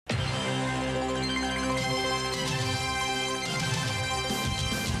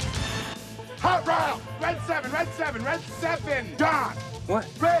Hot route! Red 7, red 7, red 7! John! What?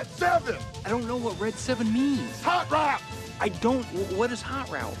 Red 7! I don't know what red 7 means. Hot route! I don't. What is hot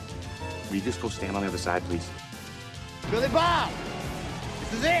route? Will you just go stand on the other side, please? Billy Bob!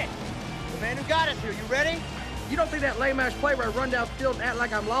 This is it! The man who got us here, you ready? You don't think that lame-ass play where I run down field and act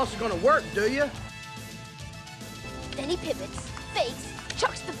like I'm lost is gonna work, do you? Then he pivots, fakes,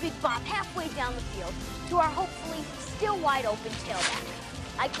 chucks the big Bob halfway down the field to our hopefully still wide-open tailback.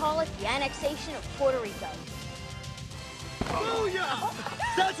 I call it the annexation of Puerto Rico. Booyah!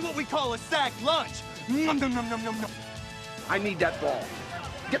 That's what we call a sack lunch! Nom, nom, nom, nom, nom, nom. I need that ball.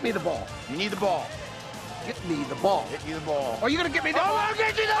 Get me the ball. You need the ball. Get me the ball. Get you the ball. Are you gonna get me the ball? I'll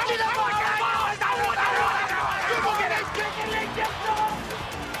get you the ball!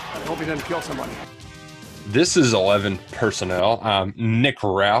 I hope he doesn't kill somebody. This is 11 Personnel. I'm Nick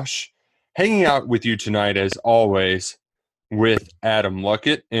Roush, hanging out with you tonight as always with Adam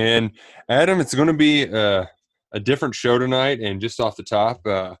Luckett. And Adam, it's going to be a different show tonight. And just off the top,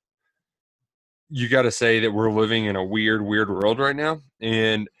 you got to say that we're living in a weird world right now.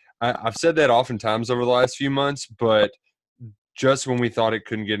 And I've said that oftentimes over the last few months, but just when we thought it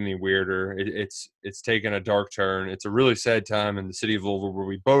couldn't get any weirder, it's taken a dark turn. It's a really sad time in the city of Louisville where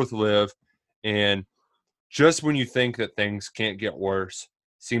we both live. And just when you think that things can't get worse,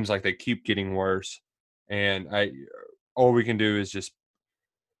 seems like they keep getting worse. And all we can do is just,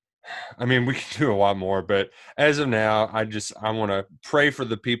 we can do a lot more, but as of now, I want to pray for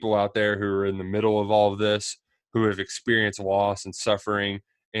the people out there who are in the middle of all of this, who have experienced loss and suffering.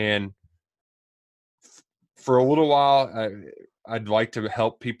 And for a little while, I'd like to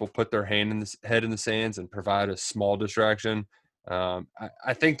help people put their head in the sands and provide a small distraction.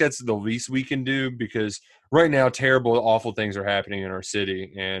 I think that's the least we can do because right now, terrible, awful things are happening in our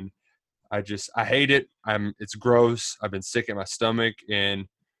city. And I hate it. It's gross. I've been sick at my stomach, and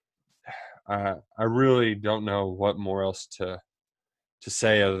I really don't know what more else to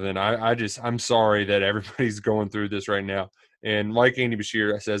say other than I'm sorry that everybody's going through this right now. And like Andy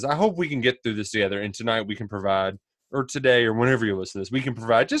Bashir says, I hope we can get through this together. And tonight we can provide, or today, or whenever you listen to this, we can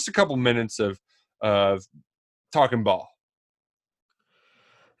provide just a couple minutes of talking ball.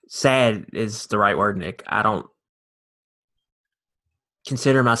 Sad is the right word, Nick. I don't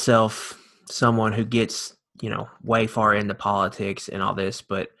consider myself someone who gets, way far into politics and all this,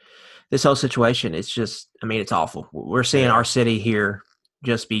 but this whole situation, it's just, it's awful. We're seeing our city here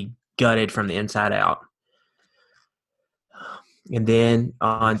just be gutted from the inside out. And then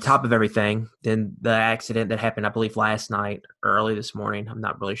on top of everything, then the accident that happened, I believe, last night or early this morning, I'm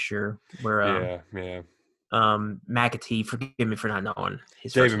not really sure, where McAtee, forgive me for not knowing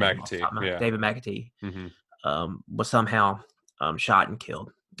his David first name. McAtee. David McAtee was somehow shot and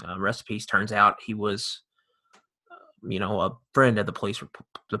killed. Rest in peace. Turns out he was, a friend of the police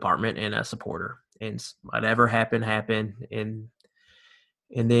department and a supporter. And whatever happened. And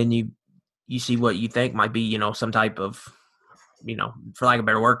then you see what you think might be, some type of, for lack of a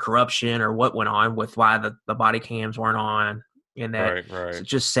better word, corruption or what went on with why the body cams weren't on. And that right. It's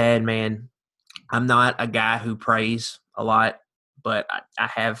just sad, man. I'm not a guy who prays a lot, but I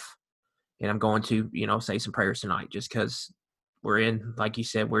have, and I'm going to, say some prayers tonight just because we're in, like you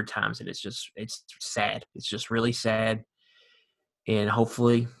said, weird times, and it's sad. It's just really sad. And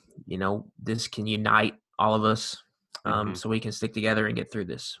hopefully, this can unite all of us so we can stick together and get through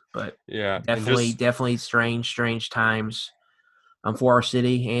this. But yeah, definitely strange times for our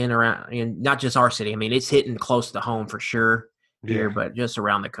city and around, and not just our city. It's hitting close to home for sure here, but just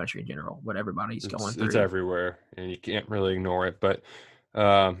around the country in general, what everybody's going through. It's everywhere, and you can't really ignore it. But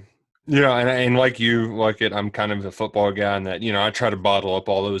and like you, I'm kind of a football guy, and that I try to bottle up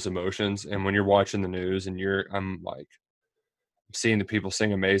all those emotions. And when you're watching the news, and I'm seeing the people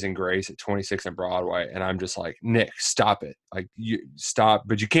sing Amazing Grace at 26th and Broadway, and I'm just like, Nick, stop it. You stop,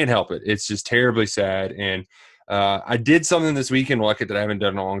 but you can't help it. It's just terribly sad. And I did something this weekend, that I haven't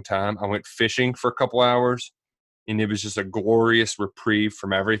done in a long time. I went fishing for a couple hours, and it was just a glorious reprieve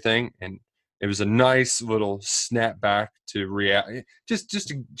from everything. And it was a nice little snap back to reality, just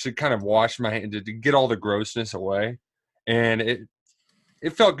to kind of wash my hand, to get all the grossness away. And it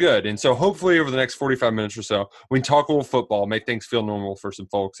felt good. And so hopefully over the next 45 minutes or so, we can talk a little football, make things feel normal for some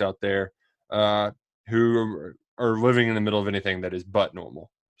folks out there who are living in the middle of anything that is but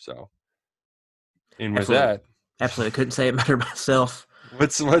normal. So, and with that. Absolutely. Couldn't say it better myself.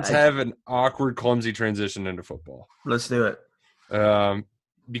 Let's have an awkward, clumsy transition into football. Let's do it.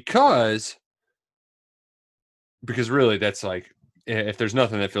 Because really that's if there's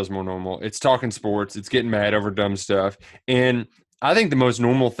nothing that feels more normal, it's talking sports, it's getting mad over dumb stuff. And I think the most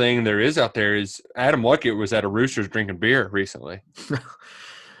normal thing there is out there is Adam Luckett was at a Roosters drinking beer recently.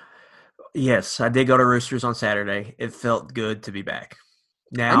 Yes, I did go to Roosters on Saturday. It felt good to be back.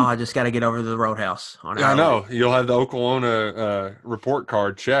 Now I just got to get over to the Roadhouse on I our know you'll have the Oklahoma report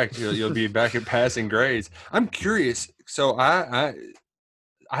card checked. You'll be back at passing grades. I'm curious. So I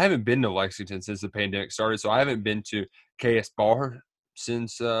haven't been to Lexington since the pandemic started. So I haven't been to KS Bar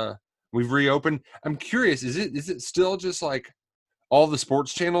since we've reopened. I'm curious. Is it still just like all the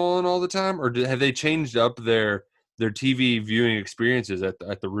sports channel on all the time, or have they changed up their TV viewing experiences at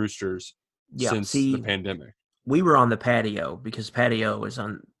the Roosters since the pandemic? We were on the patio because patio is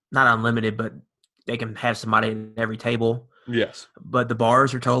not unlimited, but they can have somebody at every table. Yes. But the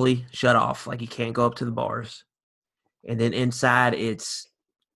bars are totally shut off. Like you can't go up to the bars. And then inside it's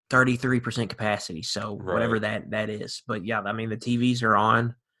 33% capacity. So whatever that is. But yeah, I mean, the TVs are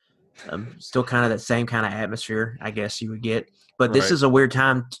on. Still kind of that same kind of atmosphere, I guess you would get. But this is a weird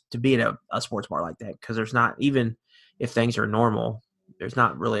time to be at a sports bar like that because there's not, even if things are normal, there's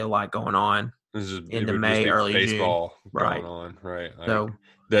not really a lot going on. Into May, early baseball June. Going on, right? Like so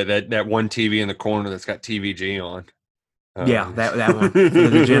that one TV in the corner that's got TVG on. Yeah, that one. The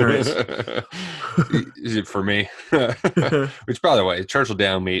degenerates. Is it for me? Which, by the way, Churchill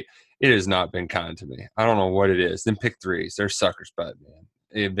Down meat, it has not been kind to me. I don't know what it is. Them pick threes, they're suckers, but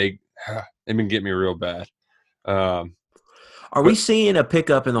man, they've been getting me real bad. Are we seeing a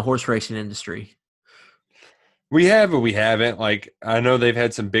pickup in the horse racing industry? We have, but we haven't. Like, I know they've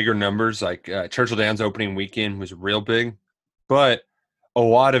had some bigger numbers. Like Churchill Downs opening weekend was real big, but a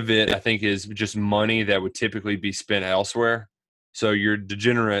lot of it, I think, is just money that would typically be spent elsewhere. So your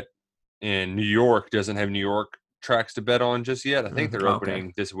degenerate in New York doesn't have New York tracks to bet on just yet. I think they're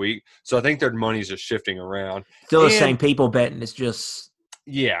opening this week. So I think their money's just shifting around. Still the same people betting. It's just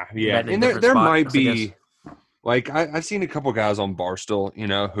yeah. And there might be like I've seen a couple guys on Barstool,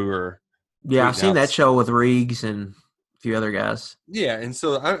 who are I've seen that show with Riggs and a few other guys. Yeah, and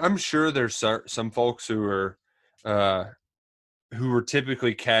so I'm sure there's some folks who are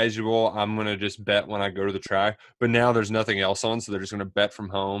typically casual. I'm going to just bet when I go to the track, but now there's nothing else on, so they're just going to bet from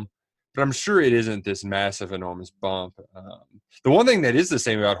home. But I'm sure it isn't this massive, enormous bump. The one thing that is the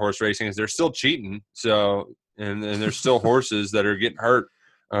same about horse racing is they're still cheating. So, and there's still horses that are getting hurt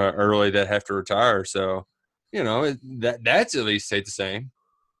early that have to retire. So, that's at least stayed the same.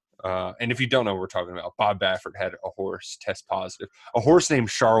 And if you don't know what we're talking about, Bob Baffert had a horse test positive. A horse named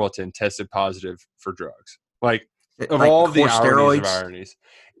Charlatan tested positive for drugs. Of all the ironies,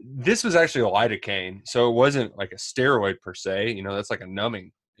 this was actually a lidocaine, so it wasn't like a steroid per se. That's like a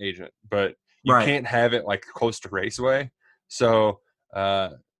numbing agent, but you can't have it like close to Raceway. So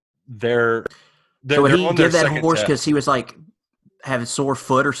they're so would he give that horse because he was like have a sore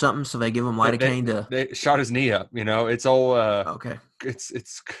foot or something? So they give him lidocaine they shot his knee up. It's all okay.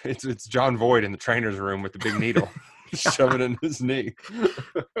 It's John Voight in the trainer's room with the big needle. Shove it in his knee.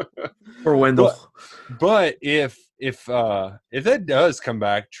 Or Wendell. But if that does come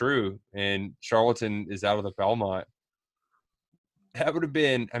back true and Charlatan is out of the Belmont, that would have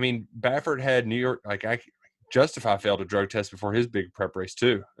been, Baffert had New York, Justify failed a drug test before his big prep race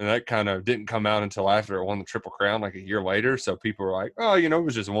too. And that kind of didn't come out until after it won the Triple Crown like a year later. So people were like, oh, it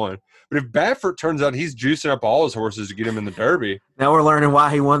was just one. But if Baffert turns out he's juicing up all his horses to get him in the Derby. Now we're learning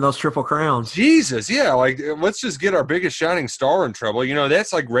why he won those Triple Crowns. Jesus, yeah. Let's just get our biggest shining star in trouble.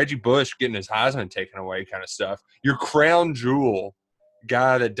 That's like Reggie Bush getting his Heisman taken away kind of stuff. Your crown jewel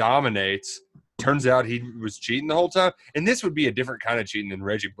guy that dominates turns out he was cheating the whole time. And this would be a different kind of cheating than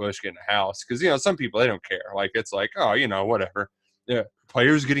Reggie Bush getting a house. Because, some people, they don't care. It's like, oh, whatever. Yeah,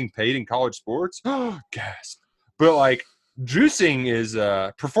 players getting paid in college sports? Oh, gasp. But, juicing is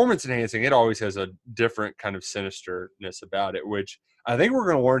performance enhancing. It always has a different kind of sinisterness about it, which I think we're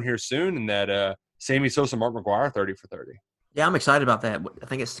going to learn here soon in that Sammy Sosa, Mark McGwire, 30 for 30. Yeah, I'm excited about that. I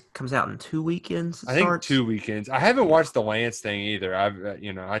think it comes out in 2 weekends. I think 2 weekends. I haven't watched the Lance thing either. I've,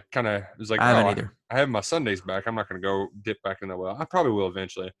 I kind of was like, I haven't either. I have my Sundays back. I'm not going to go dip back in the well. I probably will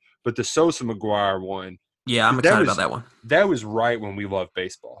eventually. But the Sosa McGwire one. Yeah, I'm excited about that one. That was right when we loved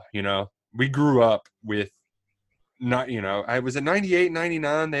baseball. We grew up with was it 98,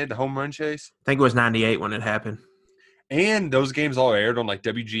 99? They had the home run chase. I think it was 98 when it happened. And those games all aired on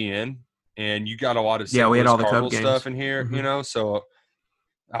WGN. And you got a lot of we had all the Cardinals Cub stuff games in here, So,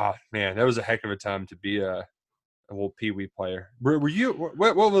 man, that was a heck of a time to be a little Pee Wee player. Were you?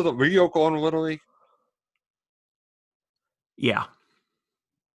 What were you Oklahoma Little League? Yeah.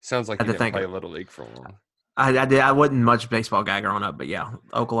 Sounds like you didn't play Little League for long. I did. I wasn't much baseball guy growing up, but yeah,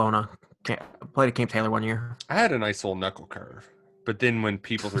 Oklahoma. Played at Camp Taylor one year. I had a nice little knuckle curve, but then when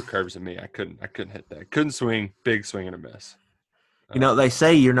people threw curves at me, I couldn't hit that. Couldn't swing, big swing and a miss. They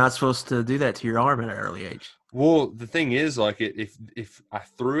say you're not supposed to do that to your arm at an early age. Well, the thing is, like, if I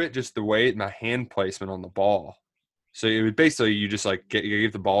threw it just the way my hand placement on the ball, so it would basically you just like you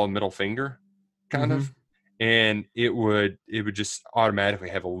give the ball a middle finger, kind of, and it would just automatically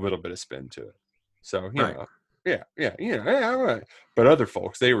have a little bit of spin to it. So you know, yeah. But other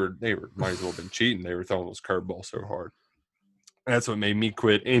folks, they were might as well have been cheating. They were throwing those curveballs so hard. That's what made me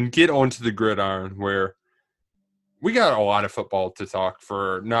quit and get onto the gridiron, where we got a lot of football to talk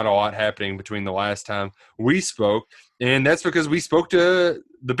for. Not a lot happening between the last time we spoke, and that's because we spoke to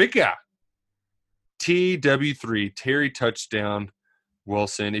the big guy, TW3, Terry Touchdown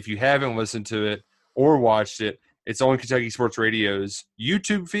Wilson. If you haven't listened to it or watched it, it's on Kentucky Sports Radio's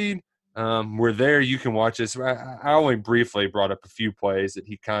YouTube feed. We're there. You can watch this. I only briefly brought up a few plays that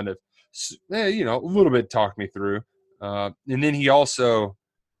he kind of, a little bit talked me through. And then he also,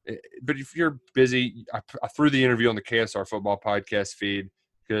 but if you're busy, I threw the interview on the KSR Football Podcast feed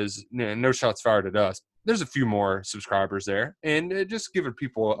because no shots fired at us. There's a few more subscribers there, and just giving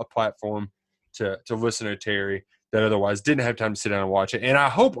people a platform to listen to Terry that otherwise didn't have time to sit down and watch it. And I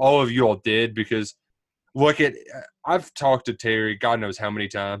hope all of you all did, because I've talked to Terry God knows how many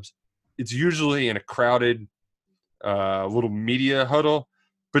times. It's usually in a crowded little media huddle.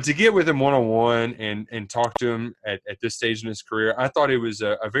 But to get with him one-on-one and talk to him at this stage in his career, I thought it was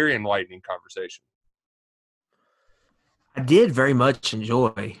a very enlightening conversation. I did very much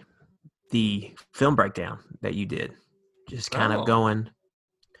enjoy the film breakdown that you did. Just kind of going,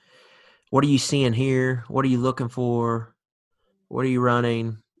 what are you seeing here? What are you looking for? What are you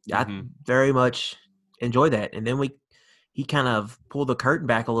running? I very much enjoyed that. And then he kind of pulled the curtain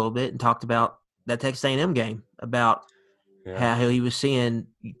back a little bit and talked about that Texas A&M game, about how he was seeing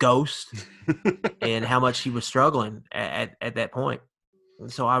ghosts and how much he was struggling at that point.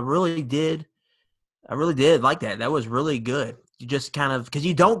 And so I really did like that. That was really good. You just kind of – because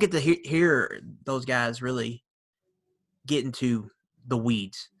you don't get to hear those guys really get into the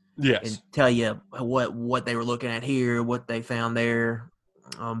weeds. Yes. And tell you what they were looking at here, what they found there,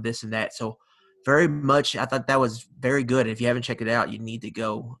 this and that. So very much I thought that was very good. If you haven't checked it out, you need to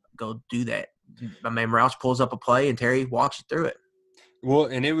go do that. I mean, Roush pulls up a play and Terry walks you through it. Well,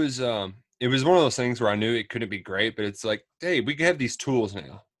 and it was one of those things where I knew it couldn't be great, but it's like, hey, we can have these tools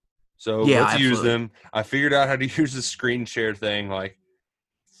now. So let's use them. I figured out how to use the screen share thing like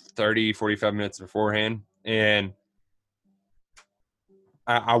 30, 45 minutes beforehand. And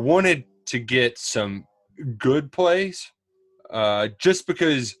I wanted to get some good plays just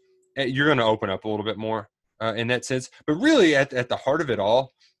because you're going to open up a little bit more in that sense. But really at the heart of it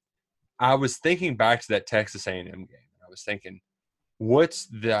all, I was thinking back to that Texas A&M game. I was thinking, what's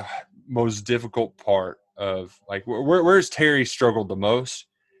the most difficult part of, like, where's Terry struggled the most?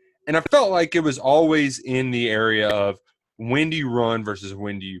 And I felt like it was always in the area of when do you run versus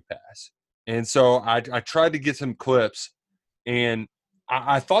when do you pass. And so I tried to get some clips, and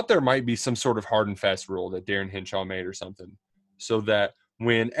I thought there might be some sort of hard and fast rule that Darren Henshaw made or something, so that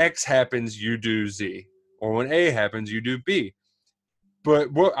when X happens, you do Z, or when A happens, you do B.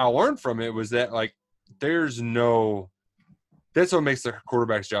 But what I learned from it was that, like, that's what makes the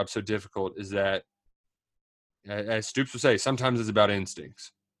quarterback's job so difficult, is that, as Stoops would say, sometimes it's about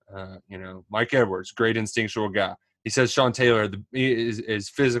instincts. Mike Edwards, great instinctual guy. He says Sean Taylor is as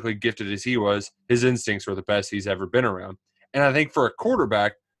physically gifted as he was. His instincts were the best he's ever been around. And I think for a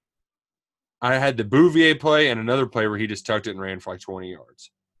quarterback, I had the Bouvier play and another play where he just tucked it and ran for like 20 yards.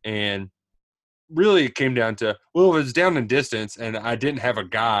 And really it came down to, well, it was down in distance and I didn't have a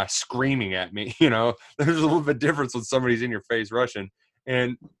guy screaming at me. There's a little bit difference when somebody's in your face rushing.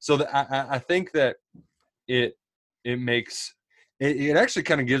 And so I think that it makes it actually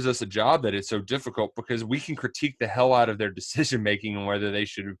kind of gives us a job that it's so difficult, because we can critique the hell out of their decision making and whether they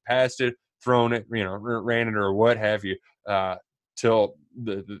should have passed it, thrown it, ran it, or what have you, till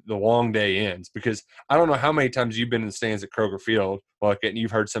the long day ends. Because I don't know how many times you've been in the stands at Kroger Field, and you've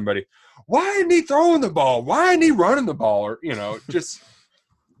heard somebody, why isn't he throwing the ball? Why isn't he running the ball? Or, just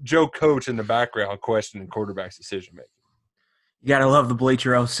Joe Coach in the background questioning quarterback's decision making. You got to love the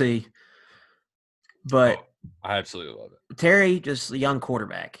Bleacher OC. But I absolutely love it. Terry, just a young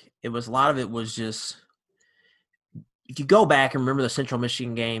quarterback. A lot of it was just, if you go back and remember the Central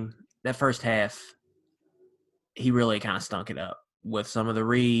Michigan game, that first half, he really kind of stunk it up with some of the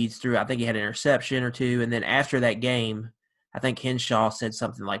reads through. I think he had an interception or two. And then after that game, I think Henshaw said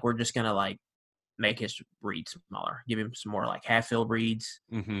something like, we're just going to make his reads smaller, give him some more half-field reads,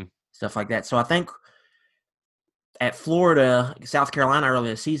 stuff like that. So I think at Florida, South Carolina early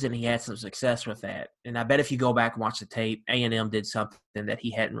in the season, he had some success with that. And I bet if you go back and watch the tape, A&M did something that he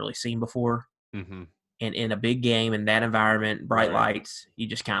hadn't really seen before. And in a big game in that environment, bright lights, he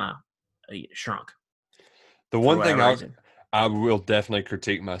just kind of shrunk. The for one whatever thing reason. I will definitely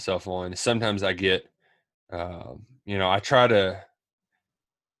critique myself on is sometimes I get, I try to.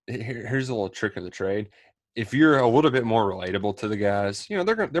 Here's a little trick of the trade. If you're a little bit more relatable to the guys,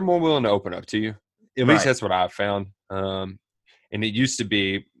 they're more willing to open up to you. At least Right. that's what I've found. And it used to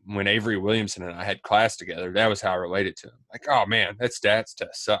be when Avery Williamson and I had class together, that was how I related to him. Like, oh man, that stats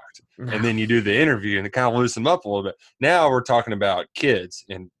test sucked. And then you do the interview and it kind of loosens them up a little bit. Now we're talking about kids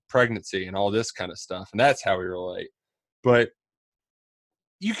and pregnancy and all this kind of stuff. And that's how we relate. But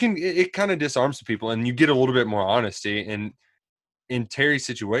it kind of disarms people and you get a little bit more honesty. And in Terry's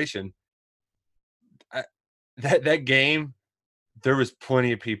situation, that game, there was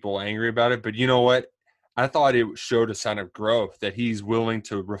plenty of people angry about it. But you know what? I thought it showed a sign of growth that he's willing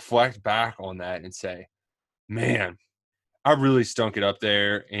to reflect back on that and say, man, I really stunk it up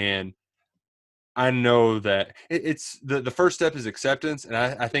there. And I know that it's the first step is acceptance. And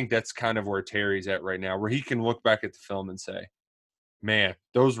I think that's kind of where Terry's at right now, where he can look back at the film and say, man,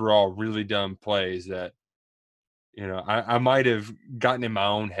 those were all really dumb plays that, I might have gotten in my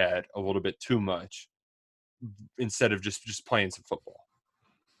own head a little bit too much instead of just playing some football.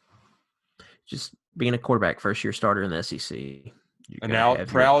 Just being a quarterback, first year starter in the SEC.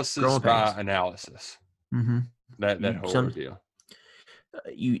 Paralysis by analysis. Mm-hmm. That whole ordeal.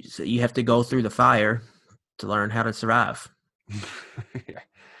 You have to go through the fire to learn how to survive. Yeah.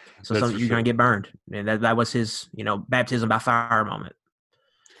 So you're going to get burned. And that was his, baptism by fire moment.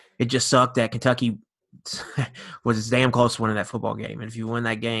 It just sucked that Kentucky was damn close to winning that football game. And if you win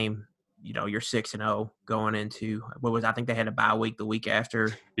that game, you're 6-0 going into I think they had a bye week the week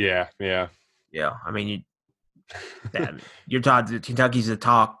after. Yeah. Yeah. I mean, you're taught that Kentucky's the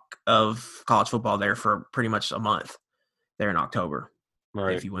talk of college football there for pretty much a month there in October.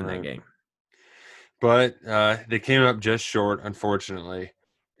 Right. If you win that game. But they came up just short, unfortunately.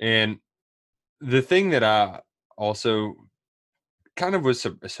 And the thing that I also kind of was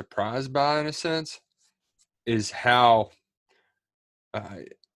surprised by, in a sense, is how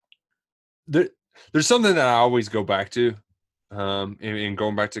there's something that I always go back to, and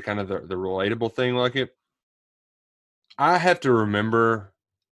going back to kind of the relatable thing like it. I have to remember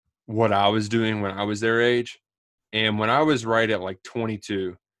what I was doing when I was their age. And when I was right at like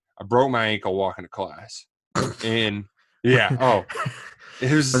 22, I broke my ankle walking to class. And yeah,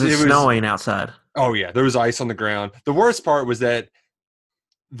 it was snowing outside. Oh yeah, there was ice on the ground. The worst part was that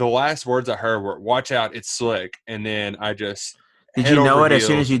the last words I heard were, "Watch out, it's slick." And then I just did you know it as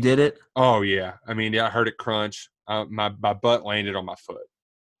soon as you did it? Oh yeah, I mean, I heard it crunch. My butt landed on my foot,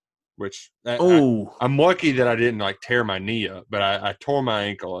 which I'm lucky that I didn't like tear my knee up, but I tore my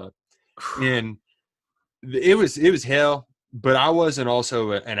ankle up, and it was hell. But I wasn't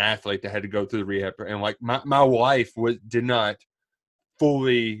also an athlete that had to go through the rehab, and like my wife did not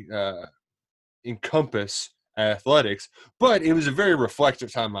fully encompass athletics, but it was a very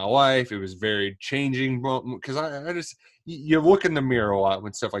reflective time in my life. It was very changing because I just you look in the mirror a lot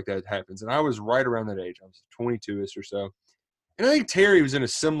when stuff like that happens, and I was right around that age. I was 22ish or so, and I think Terry was in a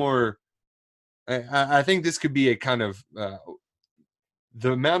similar. I think this could be a kind of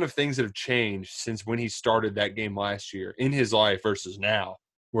the amount of things that have changed since when he started that game last year in his life versus now,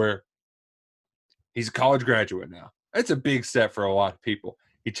 where he's a college graduate now. That's a big step for a lot of people.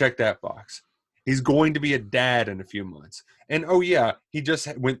 He checked that box. He's going to be a dad in a few months. And, he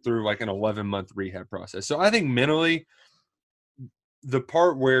just went through like an 11-month rehab process. So I think mentally, the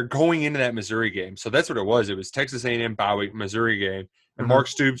part where going into that Missouri game, so that's what it was. It was Texas A&M bye week, Missouri game. And Mark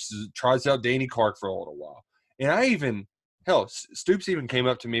Stoops tries out Danny Clark for a little while. And Stoops even came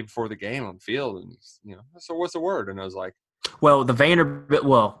up to me before the game on the field and, so what's the word? And I was like. Well,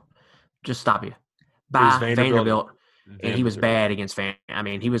 just stop you. By Vanderbilt. And he was bad against I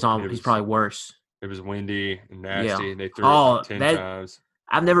mean, he's probably worse. It was windy and nasty. Yeah. They threw it like 10 times.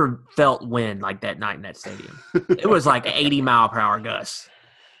 I've never felt wind like that night in that stadium. It was like 80-mile-per-hour gusts.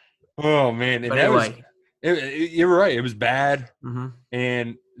 Oh, man. And you're right. It was bad. Mm-hmm.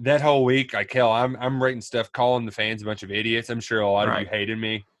 And that whole week, I'm rating stuff, calling the fans a bunch of idiots. I'm sure a lot of you hated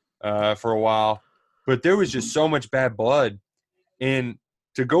me for a while. But there was just so much bad blood. And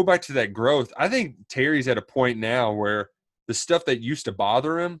to go back to that growth, I think Terry's at a point now where the stuff that used to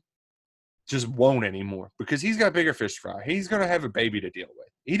bother him just won't anymore because he's got bigger fish to fry. He's going to have a baby to deal with.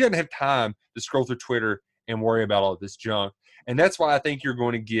 He doesn't have time to scroll through Twitter and worry about all this junk. And that's why I think you're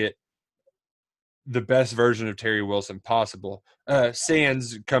going to get the best version of Terry Wilson possible.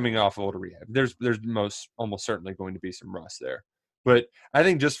 Sans coming off a little rehab. There's almost certainly going to be some rust there. But I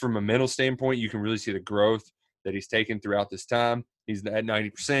think just from a mental standpoint, you can really see the growth that he's taken throughout this time. He's at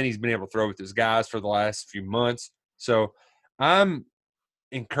 90%. He's been able to throw with his guys for the last few months. So I'm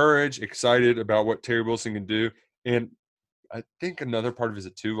encouraged, excited about what Terry Wilson can do. And I think another part of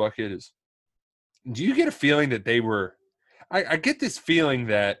it too, Luckett, is do you get a feeling that they were – I get this feeling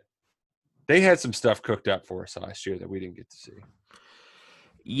that they had some stuff cooked up for us last year that we didn't get to see.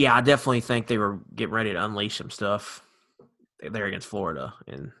 Yeah, I definitely think they were getting ready to unleash some stuff there against Florida,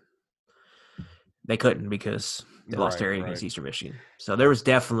 and they couldn't because they lost their against Eastern Michigan. So there was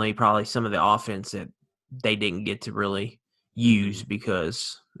definitely probably some of the offense that they didn't get to really use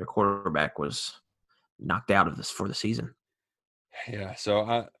because their quarterback was knocked out of this for the season. Yeah,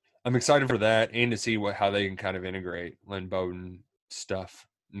 so I'm excited for that and to see how they can kind of integrate Lynn Bowden stuff,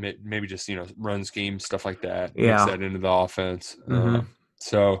 maybe just run scheme stuff like that. Mix that into the offense.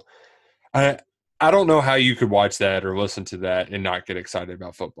 So I don't know how you could watch that or listen to that and not get excited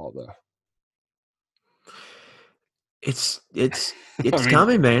about football though. It's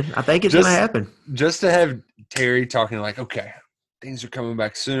coming, man. I think it's going to happen. Just to have Terry talking like, okay, things are coming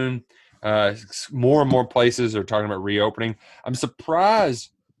back soon. More and more places are talking about reopening. I'm surprised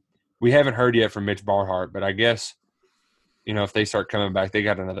we haven't heard yet from Mitch Barnhart, but I guess, if they start coming back, they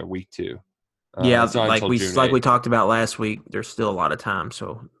got another week too. Like we talked about last week, there's still a lot of time.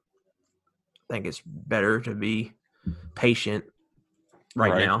 So I think it's better to be patient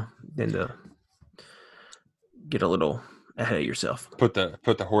right now than to get a little ahead of yourself. Put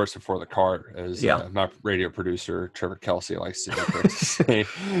the horse before the cart, as my radio producer Trevor Kelsey likes to say.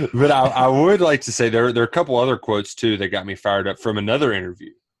 But I would like to say there are a couple other quotes too that got me fired up from another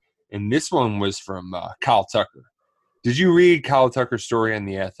interview, and this one was from Kyle Tucker. Did you read Kyle Tucker's story in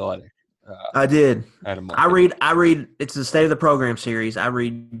The Athletic? I did. Adam I read. It's the State of the Program series. I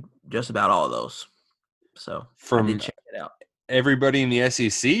read just about all of those. So I did check it out. Everybody in the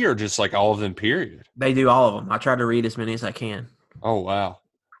SEC, or just like all of them? Period. They do all of them. I try to read as many as I can. Oh wow!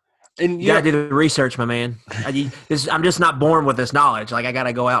 And you gotta do the research, my man. I'm just not born with this knowledge. Like I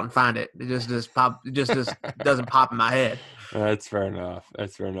gotta go out and find it. It just doesn't pop in my head. That's fair enough.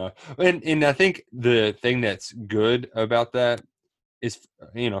 And I think the thing that's good about that is,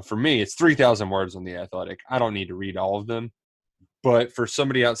 for me, it's 3,000 words on The Athletic. I don't need to read all of them. But for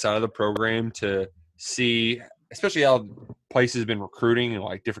somebody outside of the program to see, especially how places have been recruiting and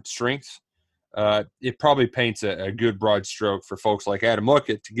like different strengths, it probably paints a good broad stroke for folks like Adam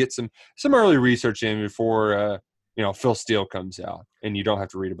Luckett to get some early research in before, Phil Steele comes out and you don't have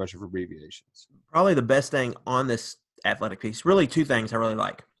to read a bunch of abbreviations. Probably the best thing on this Athletic piece, really two things I really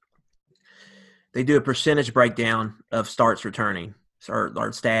like. They do a percentage breakdown of starts returning, or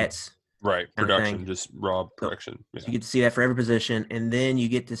stats. Right, production, just raw production. So you get to see that for every position, and then you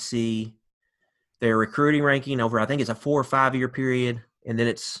get to see their recruiting ranking over, I think it's a 4 or 5 year period, and then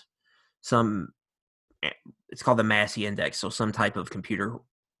it's called the Massey Index, so some type of computer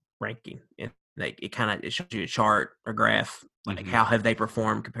ranking. And it shows you a chart, a graph, like how have they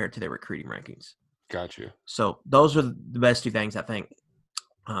performed compared to their recruiting rankings. Got you. So those are the best two things I think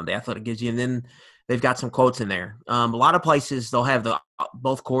the Athletic gives you. And then they've got some quotes in there. A lot of places they'll have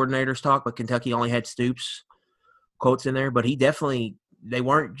both coordinators talk, but Kentucky only had Stoops quotes in there. But they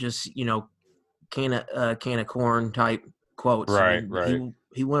weren't just, can of corn type quotes. Right.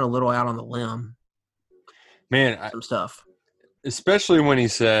 He went a little out on the limb. Man, some stuff. Especially when he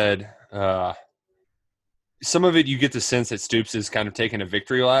said some of it you get the sense that Stoops is kind of taking a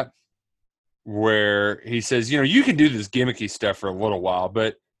victory lap, where he says, you can do this gimmicky stuff for a little while,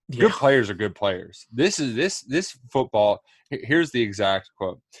 but good players are good players. This football. Here's the exact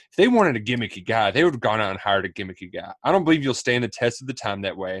quote. If they wanted a gimmicky guy, they would have gone out and hired a gimmicky guy. I don't believe you'll stand the test of the time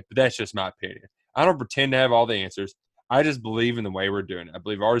that way, but that's just my opinion. I don't pretend to have all the answers. I just believe in the way we're doing it. I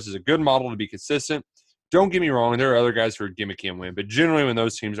believe ours is a good model to be consistent. Don't get me wrong. There are other guys who are gimmicky and win, but generally when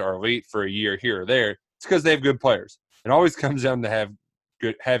those teams are elite for a year here or there, it's because they have good players. It always comes down to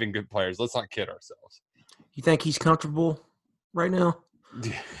having good players. Let's not kid ourselves. You think he's comfortable right now?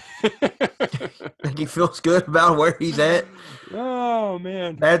 Think he feels good about where he's at? Oh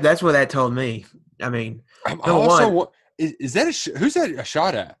man, that's what that told me. I mean, is that who's that a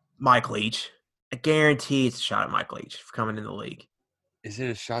shot at? Mike Leach. I guarantee it's a shot at Mike Leach for coming in the league. Is it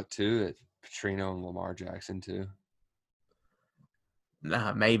a shot too at Petrino and Lamar Jackson too?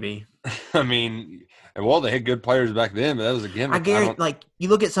 Nah, maybe. I mean, they had good players back then, but that was a gimmick. I guarantee, you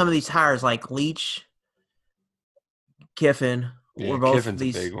look at some of these hires like Leach, Kiffin. Yeah, we're both Kiffin's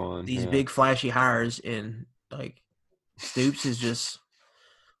a big one. These big flashy hires, and Stoops is just,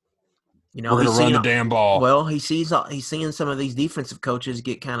 we're gonna run the damn ball. Well, he's seeing some of these defensive coaches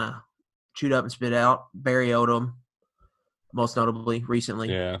get kind of chewed up and spit out. Barry Odom, most notably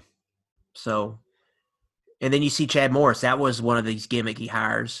recently. Yeah. So, and then you see Chad Morris. That was one of these gimmicky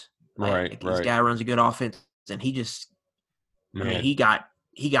hires. This guy runs a good offense, and he just, he got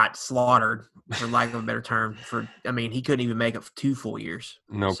he got slaughtered, for lack of a better term. He couldn't even make it 2 full years.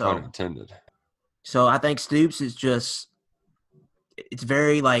 No pun intended. So I think Stoops is just – it's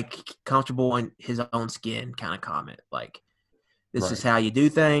very, like, comfortable in his own skin kind of comment. Like, this is how you do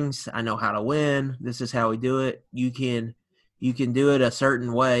things. I know how to win. This is how we do it. You can do it a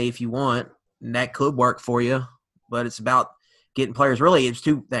certain way if you want, and that could work for you. But it's about getting players. Really, it's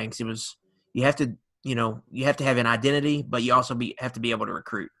 2 things. It was you have to have an identity, but you also have to be able to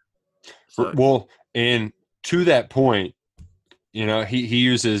recruit. So, well, and to that point, he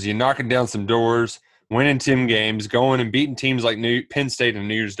uses you knocking down some doors, winning 10 games, going and beating teams like Penn State and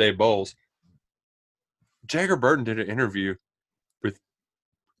New Year's Day Bowls. Jagger Burton did an interview with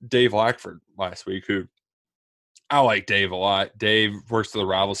Dave Lackford last week, who I like Dave a lot. Dave works for the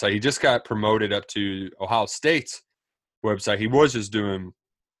rival site. He just got promoted up to Ohio State's website. He was just doing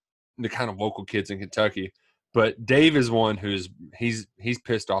the kind of local kids in Kentucky. But Dave is one he's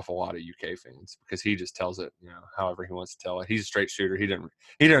pissed off a lot of UK fans because he just tells it, however he wants to tell it. He's a straight shooter. He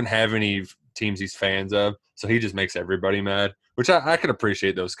doesn't have any teams he's fans of, so he just makes everybody mad, which I can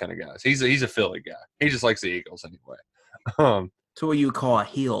appreciate those kind of guys. He's a Philly guy. He just likes the Eagles anyway. So what you would call a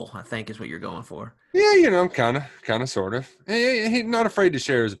heel, I think, is what you're going for. Yeah, kind of, sort of. He's not afraid to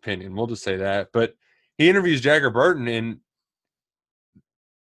share his opinion. We'll just say that. But he interviews Jagger Burton, and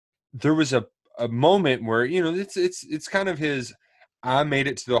there was a moment where it's kind of his. I made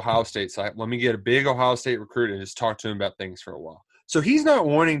it to the Ohio State site. Let me get a big Ohio State recruit and just talk to him about things for a while. So he's not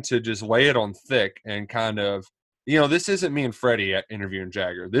wanting to just lay it on thick and kind of, this isn't me and Freddie interviewing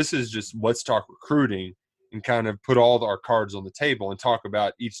Jagger. This is just let's talk recruiting and kind of put all our cards on the table and talk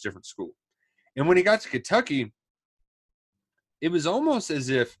about each different school. And when he got to Kentucky, it was almost as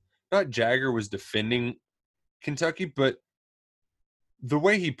if not Jagger was defending Kentucky, but the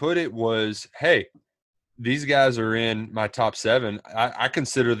way he put it was, hey, these guys are in my top 7. I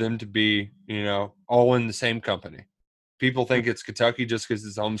consider them to be, all in the same company. People think it's Kentucky just because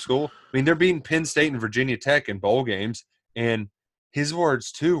it's home school. I mean, they're beating Penn State and Virginia Tech in bowl games. And his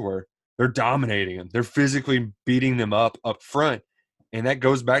words, too, were they're dominating them. They're physically beating them up front. And that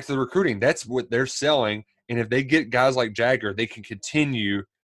goes back to the recruiting. That's what they're selling. And if they get guys like Jagger, they can continue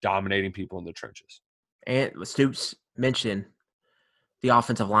dominating people in the trenches. And Stoops mentioned the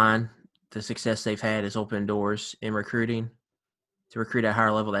offensive line, the success they've had has opened doors in recruiting. To recruit at a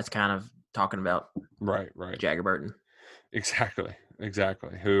higher level, that's kind of talking about right. Jagger Burton. Exactly.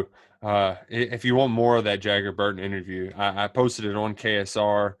 Who, if you want more of that Jagger Burton interview, I posted it on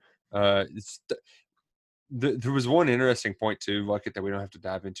KSR. There was one interesting point too, Luckett, that we don't have to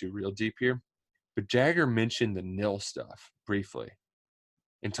dive into real deep here. But Jagger mentioned the nil stuff briefly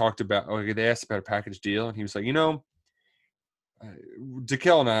and talked about, they asked about a package deal, and he was like,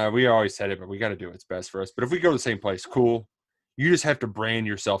 DeKell and I, we always said it, but we got to do what's best for us. But if we go to the same place, cool. You just have to brand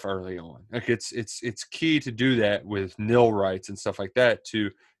yourself early on. Like it's key to do that with nil rights and stuff like that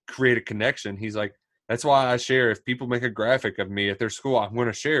to create a connection. He's like, that's why I share. If people make a graphic of me at their school, I'm going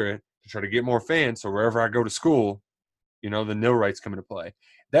to share it to try to get more fans. So wherever I go to school, the nil rights come into play.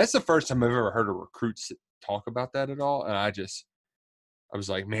 That's the first time I've ever heard a recruit talk about that at all. And I was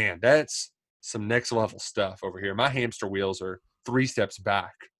like, man, that's some next level stuff over here. My hamster wheels are 3 steps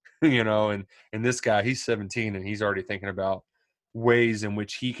back, and this guy, he's 17 and he's already thinking about ways in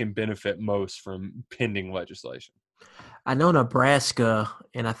which he can benefit most from pending legislation. I know Nebraska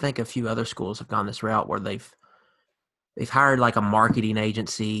and I think a few other schools have gone this route where they've hired like a marketing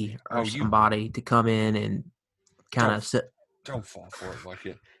agency or somebody to come in and kind of sit. Don't fall for it,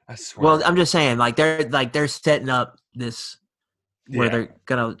 Luckett. I swear. Well, I'm just saying, they're setting up this where they're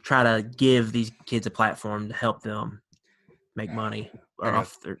gonna try to give these kids a platform to help them make money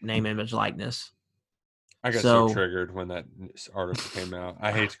off their name, image, likeness. I got so triggered when that article came out.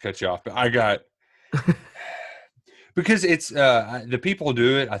 I hate to cut you off, but I got because it's the people who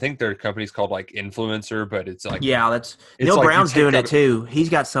do it. I think their company's called like Influencer, but it's like that's Neil like Brown's doing it too. He's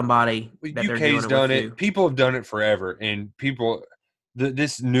got somebody that UK's done it. People have done it forever, and people.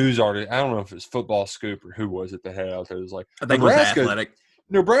 This news article, I don't know if it was Football Scoop or who was it that had out there. It was like, I think it was Athletic.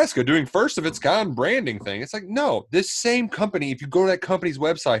 Nebraska doing first of its kind branding thing. It's like, no, this same company, if you go to that company's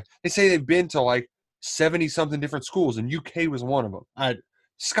website, they say they've been to like 70-something different schools, and UK was one of them.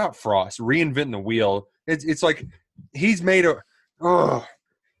 Scott Frost, reinventing the wheel. It's like he's made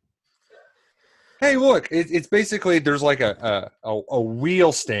hey, look, it's basically there's like a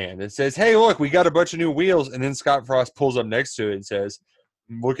wheel stand. It says, hey, look, we got a bunch of new wheels. And then Scott Frost pulls up next to it and says,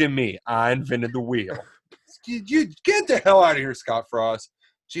 look at me. I invented the wheel. You get the hell out of here, Scott Frost.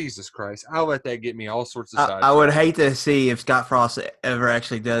 Jesus Christ. I'll let that get me all sorts of sides. I would hate to see if Scott Frost ever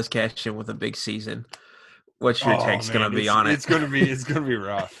actually does catch him with a big season What's your take's going to be on it? It's going to be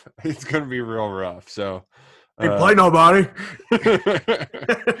rough. It's going to be real rough. So, Ain't play nobody.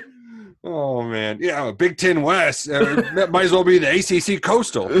 Oh man, yeah, Big Ten West. That might as well be the ACC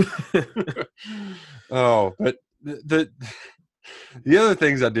Coastal. But the other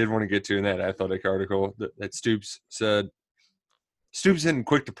things I did want to get to in that athletic article that Stoops said, Stoops isn't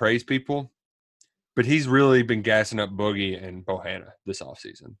quick to praise people, but he's really been gassing up Boogie and Bohanna this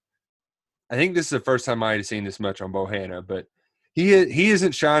offseason. I think this is the first time I had seen this much on Bohanna, but he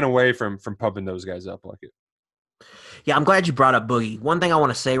isn't shying away from pumping those guys up like it. Yeah, I'm glad you brought up Boogie. One thing I want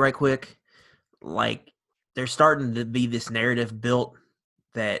to say right quick, like there's starting to be this narrative built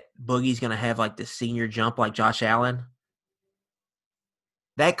that Boogie's going to have like this senior jump like Josh Allen.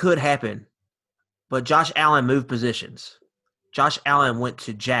 That could happen, but Josh Allen moved positions. Josh Allen went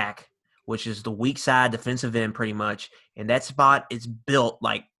to Jack, which is the weak side defensive end pretty much, and that spot is built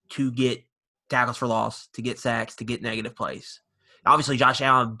like to get tackles for loss, to get sacks, to get negative plays. Obviously, Josh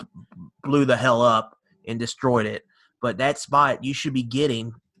Allen blew the hell up and destroyed it. But that spot, you should be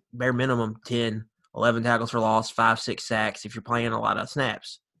getting bare minimum 10, 11 tackles for loss, 5, 6 sacks if you're playing a lot of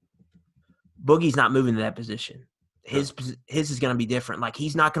snaps. Boogie's not moving to that position. His is going to be different. Like,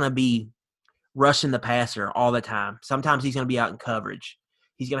 he's not going to be rushing the passer all the time. Sometimes he's going to be out in coverage.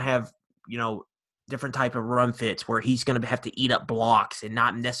 He's going to have, different type of run fits where he's going to have to eat up blocks and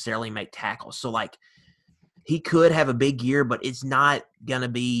not necessarily make tackles. So, like, he could have a big year, but it's not going to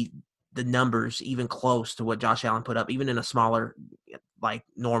be – the numbers even close to what Josh Allen put up, even in a smaller, like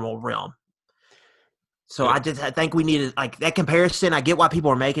normal realm. So I think we needed like that comparison. I get why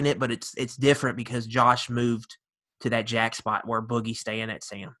people are making it, but it's different because Josh moved to that Jack spot where Boogie's staying at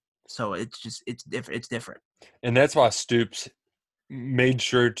Sam. So it's different. And that's why Stoops made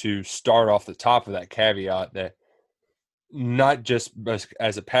sure to start off the top of that caveat that not just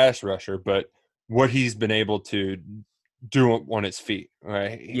as a pass rusher, but what he's been able to do on his feet,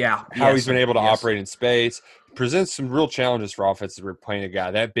 right? Yeah. How he's been able to operate in space presents some real challenges for offenses. We're playing a guy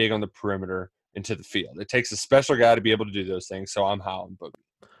that big on the perimeter into the field. It takes a special guy to be able to do those things. So I'm high on Boogie.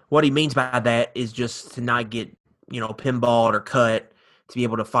 What he means by that is just to not get, pinballed or cut, to be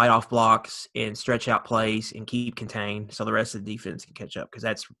able to fight off blocks and stretch out plays and keep contained so the rest of the defense can catch up. Because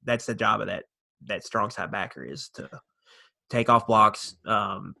that's the job of that strong side backer is to take off blocks,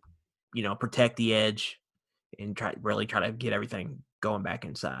 protect the edge, and try to get everything going back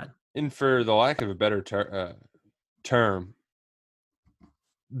inside. And for the lack of a better term,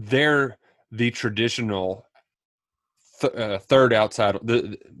 they're the traditional third outside.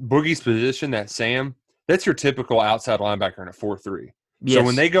 The Boogie's position, that Sam, that's your typical outside linebacker in a 4-3. Yes. So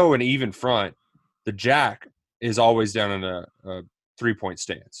when they go an even front, the Jack is always down in a 3-point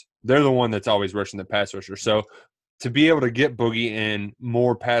stance. They're the one that's always rushing the pass rusher. So to be able to get Boogie in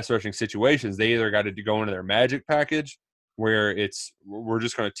more pass rushing situations, they either got to go into their magic package where we're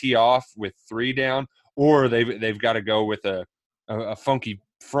just going to tee off with 3 down, or they've got to go with a funky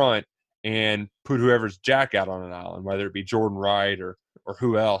front and put whoever's Jack out on an island, whether it be Jordan Wright or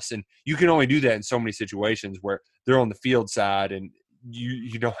who else. And you can only do that in so many situations where they're on the field side and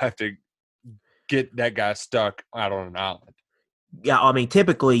you don't have to get that guy stuck out on an island. Yeah, I mean,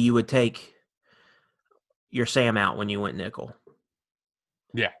 typically you would take your Sam out when you went nickel.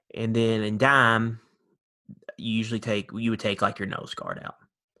 Yeah. And then in dime, you would take like your nose guard out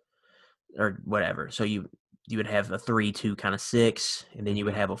or whatever. So you would have a 3-2 kind of 6, and then you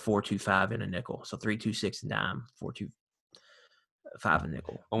would have a 4-2-5 in a nickel. So 3-2-6 in dime, 4-2-5 in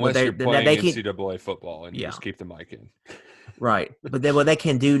nickel. Unless you're playing NCAA football and you just keep the mic in. Right. But then what they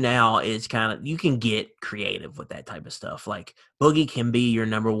can do now is kind of – you can get creative with that type of stuff. Like Boogie can be your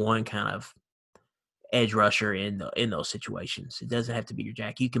number one kind of edge rusher in those situations. It doesn't have to be your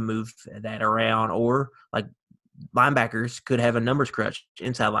Jack. You can move that around, or like linebackers could have a numbers crutch,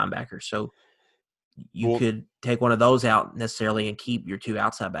 inside linebackers. So you could take one of those out necessarily and keep your 2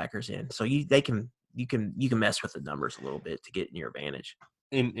 outside backers in. So you can mess with the numbers a little bit to get in your advantage.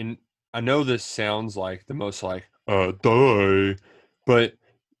 And I know this sounds like the most like duh, but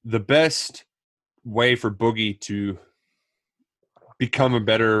the best way for Boogie to become a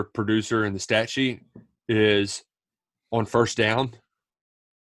better producer in the stat sheet is on first down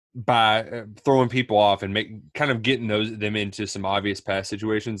by throwing people off and kind of getting them into some obvious pass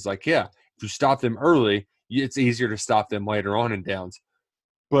situations. Like, yeah, if you stop them early, it's easier to stop them later on in downs.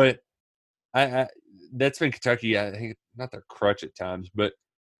 But that's been Kentucky, I think, not their crutch at times, but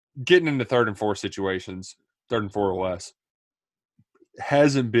getting into 3rd and 4 situations, 3rd and 4 or less,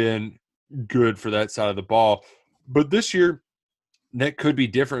 hasn't been good for that side of the ball. But this year, that could be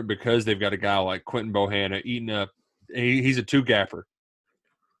different because they've got a guy like Quentin Bohanna eating up. He's a 2-gapper.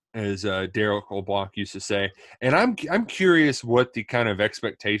 as Daryl LeBlanc used to say. And I'm curious what the kind of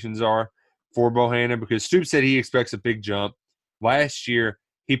expectations are for Bohanna, because Stoops said he expects a big jump. Last year,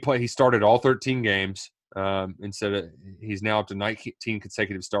 he started all 13 games. Instead of he's now up to 19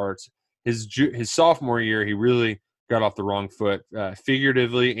 consecutive starts. His sophomore year, he really got off the wrong foot,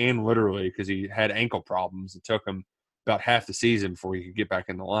 figuratively and literally, because he had ankle problems. It took him about half the season before he could get back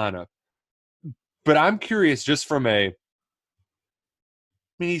in the lineup. But I'm curious, just from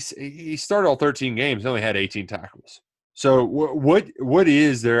he started all 13 games, only had 18 tackles. So what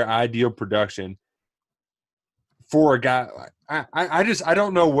is their ideal production for a guy? I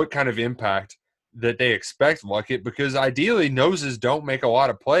don't know what kind of impact that they expect Luckett, because ideally noses don't make a lot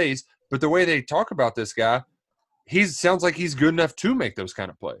of plays, but the way they talk about this guy, sounds like he's good enough to make those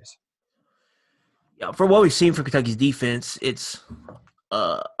kind of plays. Yeah, from what we've seen from Kentucky's defense, it's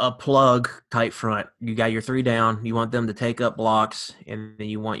a plug type front. You got your 3 down. You want them to take up blocks, and then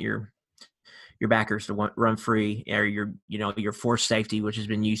you want your backers to run free, or your forced safety, which has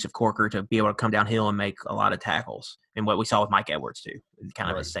been used of Corker, to be able to come downhill and make a lot of tackles. And what we saw with Mike Edwards too,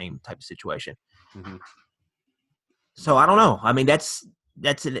 kind of the same type of situation. Mm-hmm. So I don't know. I mean, that's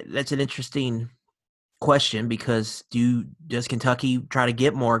an interesting question, because does Kentucky try to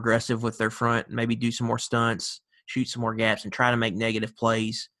get more aggressive with their front, maybe do some more stunts, shoot some more gaps, and try to make negative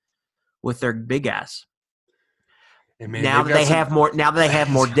plays with their big guys? And man, now that they have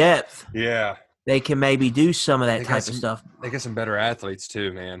more depth, yeah, they can maybe do some of that type of stuff. They get some better athletes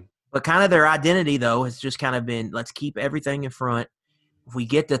too, man. But kind of their identity, though, has just kind of been, let's keep everything in front. If we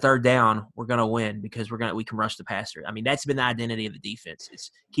get the 3rd down, we're going to win, because we can rush the passer. I mean, that's been the identity of the defense.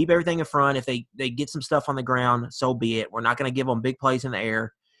 It's keep everything in front. If they get some stuff on the ground, so be it. We're not going to give them big plays in the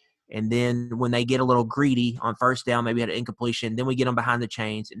air. And then when they get a little greedy on 1st down, maybe at an incompletion, then we get them behind the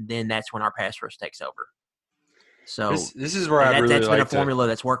chains, and then that's when our pass rush takes over. So this is where that's been a formula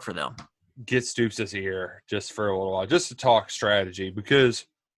that's worked for them. Get Stoops this year just for a little while, just to talk strategy, because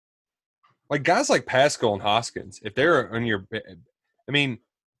like guys like Pascal and Hoskins, if they're on your, I mean,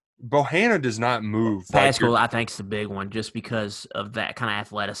 Bohanna does not move. Pascal, I think, is the big one, just because of that kind of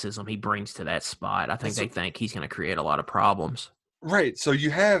athleticism he brings to that spot. I think they think he's going to create a lot of problems. Right. So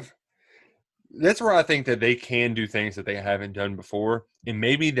that's where I think that they can do things that they haven't done before. And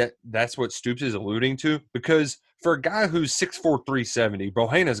maybe that's what Stoops is alluding to, because for a guy who's 6'4", 370,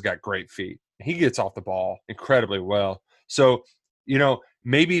 Bohanna's got great feet. He gets off the ball incredibly well. So,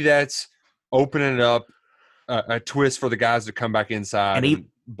 maybe that's opening up a twist for the guys to come back inside. And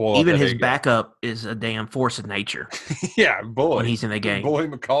even his backup is a damn force of nature. Yeah, Bully. When he's in the game. Bully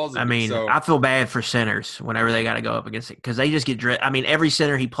McCall's I feel bad for centers whenever they got to go up against it, because they just get – every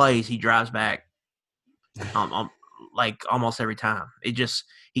center he plays, he drives back like almost every time.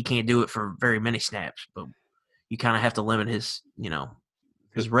 He can't do it for very many snaps, but you kind of have to limit his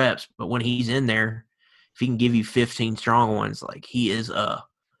reps. But when he's in there, if he can give you 15 strong ones, like he is awesome.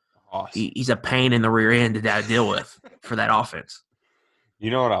 He's a pain in the rear end to deal with for that offense. You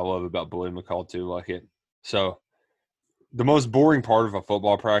know what I love about Bully McCall too, Luckett? So the most boring part of a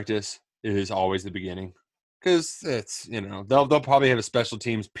football practice is always the beginning, because it's they'll probably have a special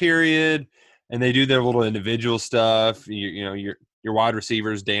teams period, and they do their little individual stuff. Your wide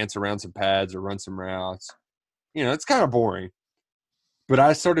receivers dance around some pads or run some routes. It's kind of boring. But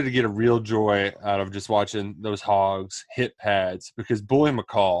I started to get a real joy out of just watching those hogs hit pads, because Bully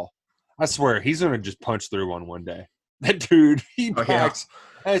McCall, I swear, he's going to just punch through one day. That dude, he packs.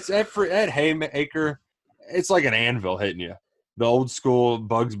 It's at Haymaker, it's like an anvil hitting you. The old school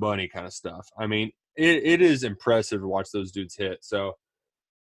Bugs Bunny kind of stuff. I mean, it is impressive to watch those dudes hit. So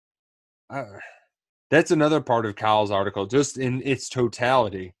that's another part of Kyle's article, just in its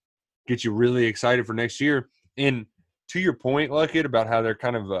totality, gets you really excited for next year. And to your point, Luckett, about how they're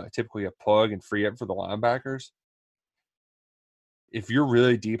kind of typically a plug and free up for the linebackers, if you're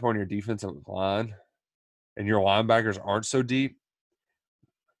really deep on your defensive line and your linebackers aren't so deep,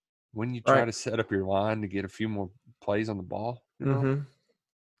 when you try to set up your line to get a few more plays on the ball,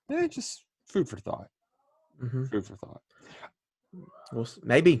 just food for thought. Mm-hmm. Food for thought. Well,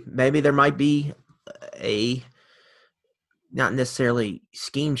 maybe there might be a not necessarily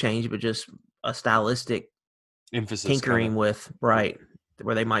scheme change, but just a stylistic emphasis tinkering with where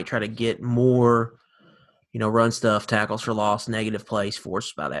they might try to get more, run stuff, tackles for loss, negative plays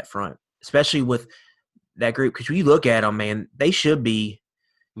forced by that front, especially with that group. Because when you look at them, man, they should be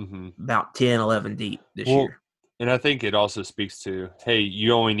about 10, 11 deep this year. And I think it also speaks to, hey,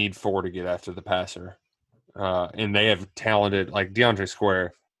 you only need 4 to get after the passer. And they have talented, like DeAndre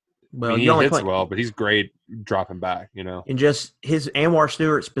Square. Well, he hits well, but he's great dropping back, And just his Anwar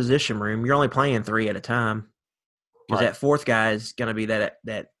Stewart's position room, you're only playing 3 at a time. Because that 4th guy is going to be that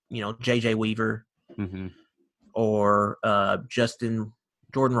J.J. Weaver Mm-hmm. or Jordan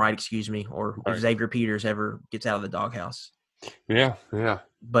Wright, or Right. if Xavier Peters ever gets out of the doghouse. Yeah.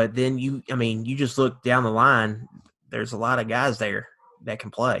 But then you just look down the line, there's a lot of guys there that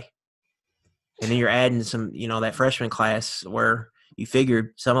can play. And then you're adding some, that freshman class where you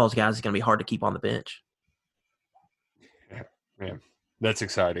figured some of those guys are going to be hard to keep on the bench. Yeah. That's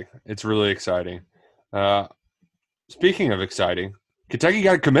exciting. It's really exciting. Speaking of exciting, Kentucky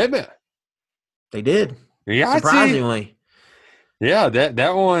got a commitment. They did. Yeah, surprisingly. Yeah,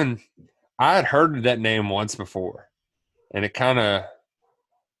 that one, I had heard that name once before. And it kind of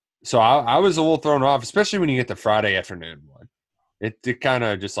 – so I was a little thrown off, especially when you get the Friday afternoon one. It kind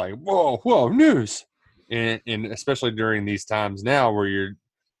of just like, whoa, news. And especially during these times now where we're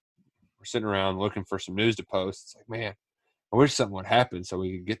sitting around looking for some news to post. It's like, man, I wish something would happen so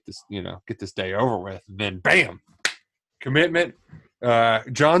we could get this day over with. And then, bam, commitment.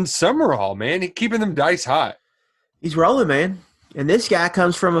 John Summerall, man, he's keeping them dice hot. He's rolling, man. And this guy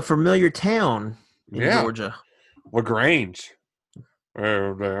comes from a familiar town in Georgia. LaGrange.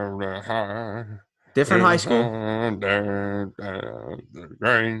 Different high school.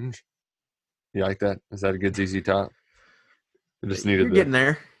 LaGrange. You like that? Is that a good ZZ Top? I just needed You're getting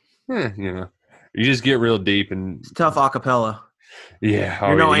there. You just get real deep and it's tough acapella. Yeah.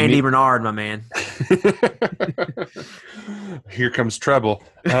 You're no Andy Bernard, my man. Here comes treble.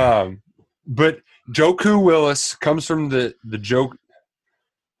 But Joku Willis comes from the joke.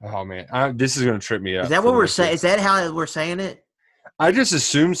 Oh man, this is going to trip me up. Is that what we're saying? Is that how we're saying it? I just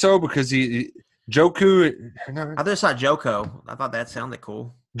assume so because Joku. I just thought Joko. I thought that sounded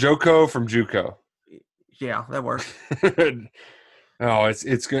cool. Joko from JUCO. Yeah, that works. Oh,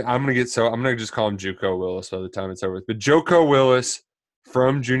 it's good. I'm gonna just call him JUCO Willis by the time it's over with. But Joko Willis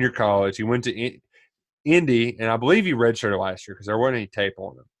from junior college. He went to Indy, and I believe he redshirted last year because there wasn't any tape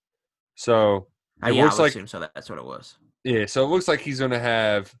on him. So it looks like assume so. That's what it was. Yeah, so it looks like he's going to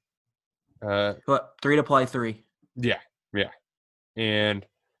have 3 to play 3. Yeah. And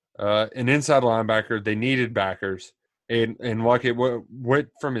an inside linebacker. They needed backers. And like what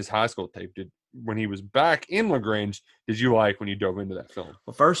from his high school tape when he was back in LaGrange, did you like when you dove into that film?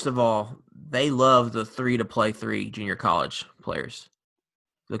 Well, first of all, they love the 3 to play 3 junior college players.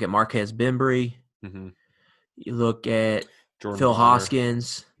 Look at Marquez Bembry. Mm-hmm. You look at Jordan Phil Hunter.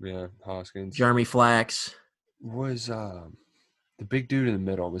 Hoskins. Yeah, Hoskins. Jeremy Flax. Was the big dude in the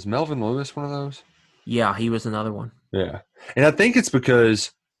middle, was Melvin Lewis one of those? Yeah, he was another one. Yeah. And I think it's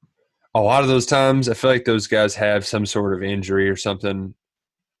because a lot of those times I feel like those guys have some sort of injury or something.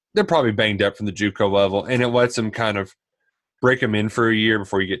 They're probably banged up from the JUCO level, and it lets them kind of break them in for a year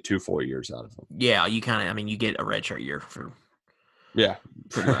before you get 2 full years out of them. Yeah, you get a redshirt year for – yeah,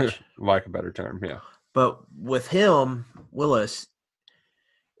 pretty much. Like a better term, yeah. But with him, Willis,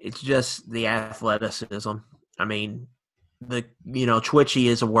 it's just the athleticism. I mean, twitchy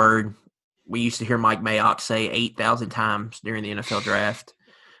is a word we used to hear Mike Mayock say 8,000 times during the NFL draft.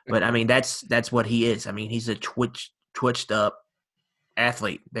 But, I mean, that's what he is. I mean, he's a twitched up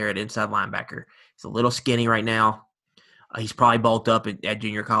athlete there at inside linebacker. He's a little skinny right now. He's probably bulked up at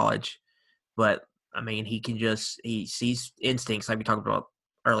junior college. But, I mean, he sees instincts like we talked about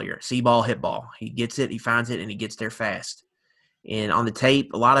earlier. See ball, hit ball. He gets it, he finds it, and he gets there fast. And on the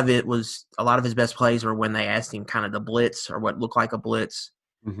tape, a lot of his best plays were when they asked him kind of the blitz or what looked like a blitz.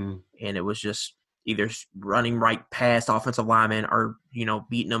 Mm-hmm. And it was just either running right past offensive linemen or,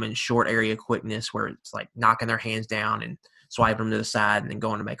 beating them in short area quickness where it's like knocking their hands down and swiping them to the side and then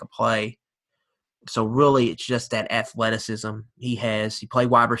going to make a play. So really it's just that athleticism he has. He played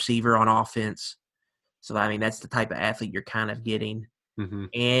wide receiver on offense. So, I mean, that's the type of athlete you're kind of getting. Mm-hmm.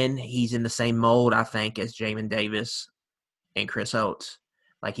 And he's in the same mold, I think, as Jamin Davis and Chris Oates.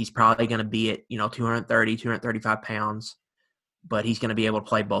 Like he's probably going to be at, 230, 235 pounds, but he's going to be able to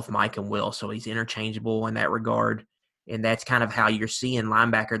play both Mike and Will. So he's interchangeable in that regard. And that's kind of how you're seeing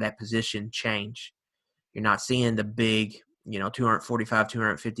linebacker, that position change. You're not seeing the big, 245,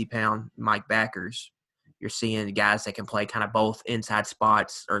 250 pound Mike backers. You're seeing guys that can play kind of both inside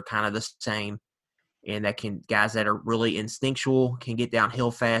spots or kind of the same. And guys that are really instinctual, can get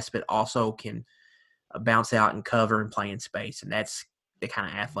downhill fast, but also can bounce out and cover and play in space. And that's the kind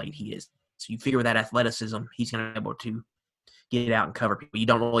of athlete he is. So you figure with that athleticism, he's going to be able to get out and cover people. You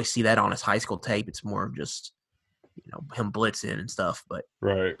don't really see that on his high school tape. It's more of just, him blitzing and stuff. But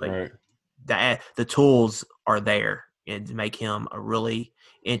right. The tools are there and to make him a really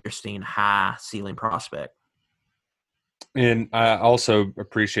interesting high ceiling prospect. And I also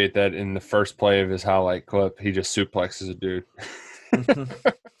appreciate that in the first play of his highlight clip, he just suplexes a dude.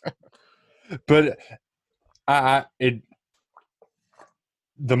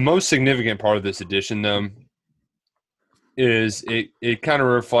 the most significant part of this addition, though, is it kind of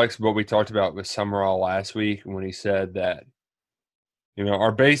reflects what we talked about with Summerall last week when he said that,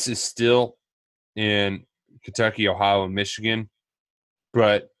 our base is still in Kentucky, Ohio, and Michigan,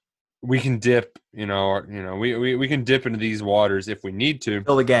 but we can dip, we can dip into these waters if we need to.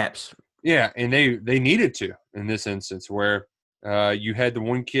 Fill the gaps. Yeah, and they needed to in this instance where you had the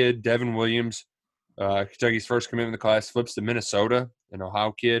one kid, Devin Williams, Kentucky's first commitment in the class, flips to Minnesota, an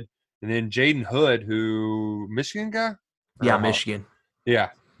Ohio kid, and then Jaden Hood, who Michigan guy. Yeah, Michigan. Yeah,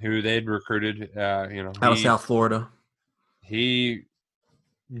 who they'd recruited. Out of South Florida. He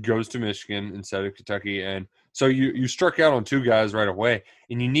goes to Michigan instead of Kentucky, and so you struck out on two guys right away,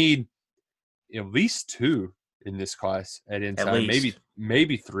 and you need at least two in this class at inside,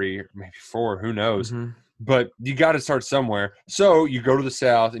 maybe three, or maybe four, who knows. Mm-hmm. But you got to start somewhere. So you go to the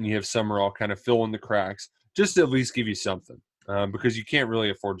South, and you have Summerall kind of fill in the cracks, just to at least give you something, because you can't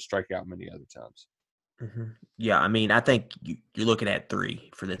really afford to strike out many other times. Mm-hmm. Yeah, I mean, I think you're looking at three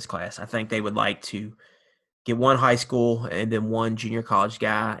for this class. I think they would like to get one high school and then one junior college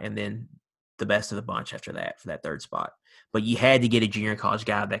guy and then the best of the bunch after that for that third spot. But you had to get a junior college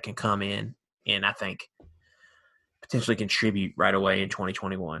guy that can come in and I think potentially contribute right away in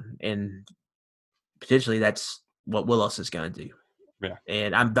 2021. And potentially that's what Willis is going to do. Yeah.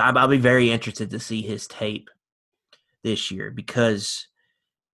 And I'll be very interested to see his tape this year because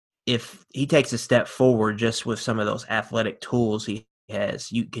if he takes a step forward just with some of those athletic tools he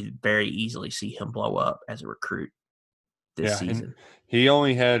has, you could very easily see him blow up as a recruit this season. He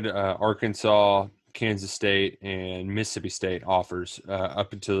only had Arkansas, Kansas State, and Mississippi State offers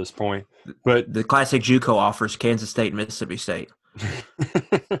up until this point. But the classic JUCO offers Kansas State and Mississippi State.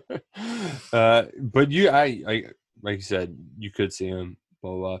 But like you said, you could see him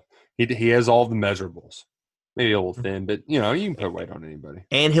blow up. He has all the measurables. Maybe a little thin, but, you can put weight on anybody.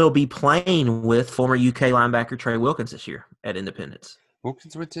 And he'll be playing with former UK linebacker Trey Wilkins this year at Independence.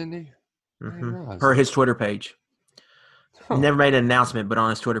 Wilkins went to Indy? Mm-hmm. Per his Twitter page. He never made an announcement, but on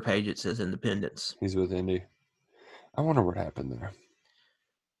his Twitter page it says Independence. He's with Indy. I wonder what happened there.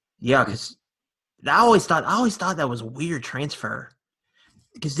 Yeah, because I always thought that was a weird transfer.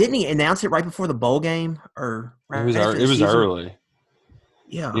 Because didn't he announce it right before the bowl game? Or right it was early.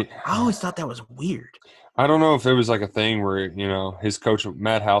 Yeah, I always thought that was weird. I don't know if it was like a thing where, his coach,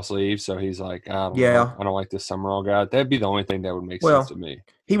 Matt House, leaves, so he's like, I don't like this Summerall guy. That'd be the only thing that would make sense to me.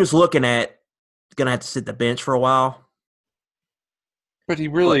 He was looking at going to have to sit the bench for a while. But he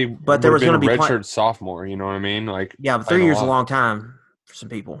really but there was going to be redshirt sophomore, you know what I mean? Like, yeah, but 3 years is a long time for some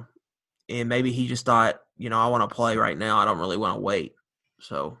people. And maybe he just thought, I want to play right now. I don't really want to wait.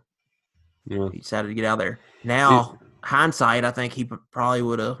 So he decided to get out there. Now – hindsight, I think he probably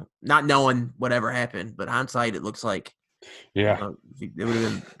would have, not knowing whatever happened, but hindsight, it looks like it would have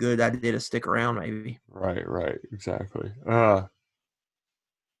been a good idea to stick around maybe. Right, exactly.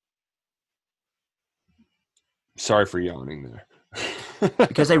 Sorry for yawning there.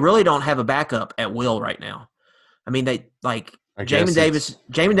 Because they really don't have a backup at will right now. I mean, they Jamin Davis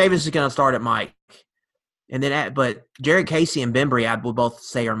is going to start at Mike. And then, but Jared Casey and Bembry, I would both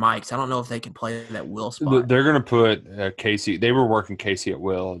say are Mikes. I don't know if they can play that will spot. They're going to put Casey. They were working Casey at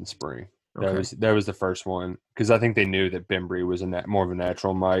will in spring. Okay. That was the first one because I think they knew that Bembry was more of a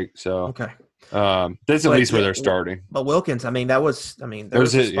natural Mike. So that's at least where they're starting. But Wilkins, there was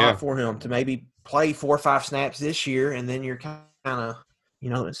a spot for him to maybe play 4 or 5 snaps this year, and then you're kind of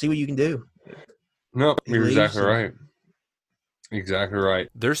see what you can do. No, you're exactly right. Exactly right.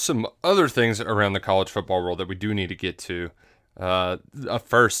 There's some other things around the college football world that we do need to get to.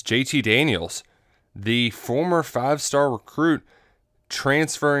 First, JT Daniels, the former 5-star recruit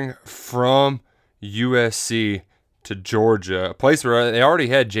transferring from USC to Georgia, a place where they already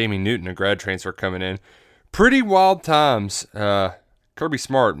had Jamie Newton, a grad transfer, coming in. Pretty wild times. Kirby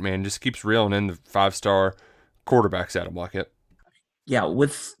Smart, man, just keeps reeling in the 5-star quarterbacks at him like it. Yeah,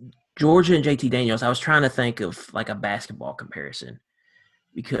 with Georgia and JT Daniels, I was trying to think of like a basketball comparison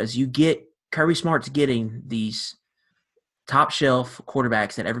because you get Kirby Smart's getting these top shelf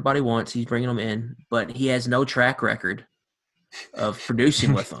quarterbacks that everybody wants. He's bringing them in, but he has no track record of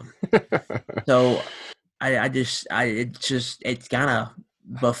producing with them. So it's kind of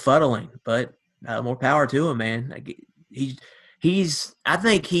befuddling, but more power to him, man. I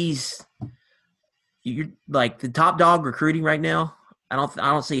think he's you're like the top dog recruiting right now. I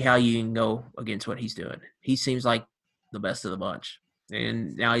don't see how you can go against what he's doing. He seems like the best of the bunch.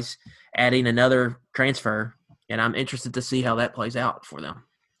 And now he's adding another transfer, and I'm interested to see how that plays out for them.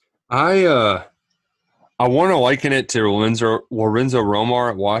 I want to liken it to Lorenzo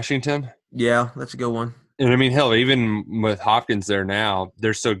Romar at Washington. Yeah, that's a good one. And I mean, hell, even with Hopkins there now,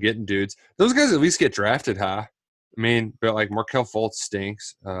 they're still getting dudes. Those guys at least get drafted high. I mean, but like Markelle Fultz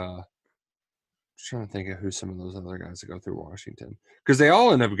stinks. Trying to think of who some of those other guys that go through Washington, because they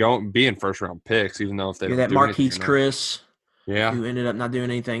all end up being first round picks, even though if they You're don't that do anything Marquise or not. Chris, Yeah, who ended up not doing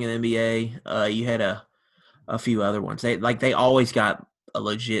anything in the NBA. You had a few other ones. They always got a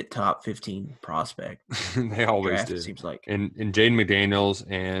legit top 15 prospect. they always draft, do. it seems like. And Jaden McDaniels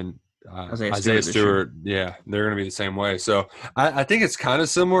and Isaiah Isaiah Stewart Stewart, yeah, they're going to be the same way. So I think it's kind of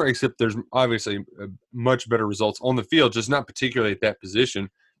similar, except there's obviously much better results on the field, just not particularly at that position.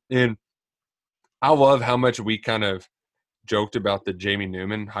 And I love how much we kind of joked about the Jamie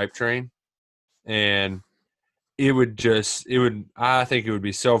Newman hype train, and I think it would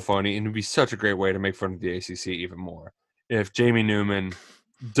be so funny, and it would be such a great way to make fun of the ACC even more if Jamie Newman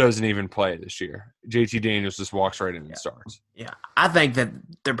doesn't even play this year. JT Daniels just walks right in and starts. Yeah, I think that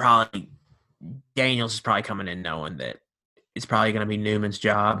Daniels is probably coming in knowing that it's probably going to be Newman's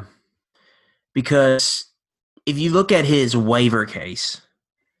job, because if you look at his waiver case,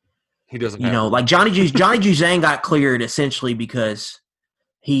 He doesn't like Johnny Juzang got cleared essentially because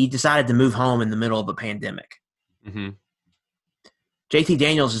he decided to move home in the middle of a pandemic. Mm-hmm. JT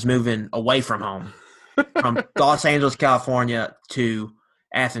Daniels is moving away from home, from Los Angeles, California to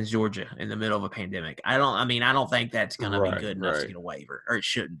Athens, Georgia in the middle of a pandemic. I don't think that's going to be good enough to get a waiver, or it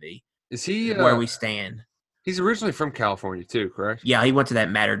shouldn't be. Is he where we stand? He's originally from California too, correct? Yeah, he went to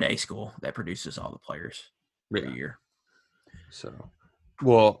that Mater Day school that produces all the players every year. So,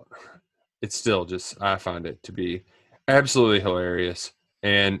 well, it's still just, I find it to be absolutely hilarious,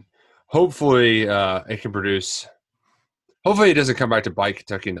 and hopefully it can produce. Hopefully it doesn't come back to bite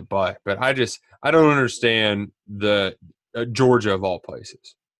Kentucky in the butt. But I don't understand the Georgia of all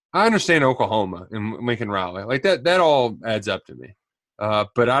places. I understand Oklahoma and Lincoln Riley, like that. That all adds up to me.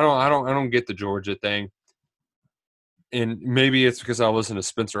 But I don't get the Georgia thing. And maybe it's because I listen to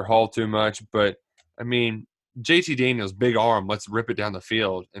Spencer Hall too much. But I mean, JT Daniels, big arm, let's rip it down the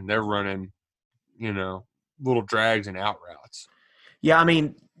field, and they're running, little drags and out routes. Yeah, I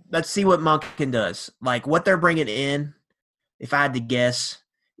mean, let's see what Monken does. Like what they're bringing in, if I had to guess,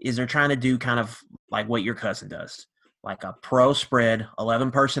 is they're trying to do kind of like what your cousin does, like a pro spread,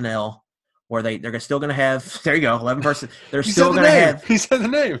 11 personnel, where they're still going to have. There you go, 11 person. They're still going to have. He said the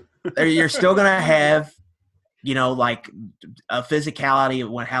name. You're still going to have, like a physicality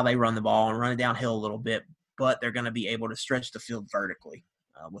of how they run the ball and run it downhill a little bit, but they're going to be able to stretch the field vertically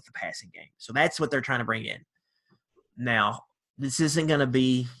with the passing game. So that's what they're trying to bring in. Now, this isn't going to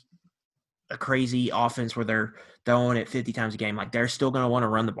be a crazy offense where they're throwing it 50 times a game. Like they're still going to want to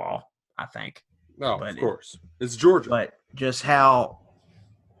run the ball, I think. No, of course. It's Georgia. But just how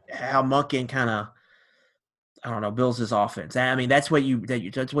Monken kind of, builds his offense. I mean, that's what you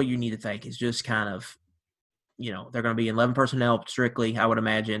need to think is just kind of, they're going to be 11 personnel strictly, I would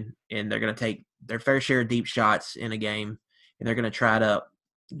imagine, and they're going to take their fair share of deep shots in a game, and they're going to try to,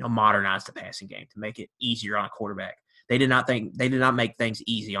 modernize the passing game to make it easier on a quarterback. They did not make things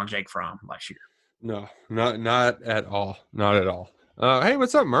easy on Jake Fromm last year. No, not at all. Not at all. Hey,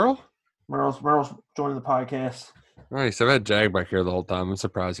 what's up, Merle? Merle's joining the podcast. Nice. I've had Jag back here the whole time. I'm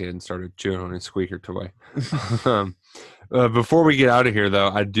surprised he hadn't started chewing on his squeaker toy. Before we get out of here,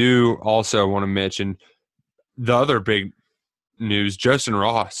 though, I do also want to mention the other big news, Justin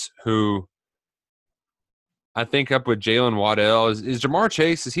Ross, who I think up with Jalen Waddell. Is Jamar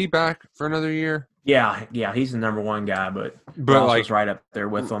Chase, is he back for another year? Yeah, he's the number one guy, but Ross like, was right up there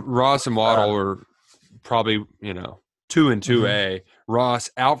with them. Ross and Waddle were probably, 2 and 2A. Mm-hmm. Ross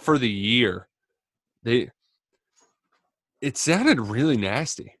out for the year. It sounded really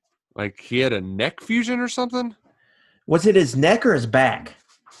nasty. Like he had a neck fusion or something. Was it his neck or his back?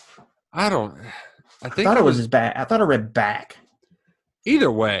 I thought it was his back. I thought I read back. Either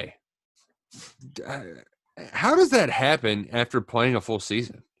way, how does that happen after playing a full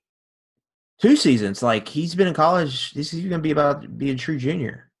season? 2 seasons. Like he's been in college. This is going to be about being a true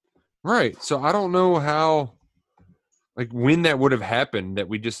junior. Right. So I don't know how, when that would have happened that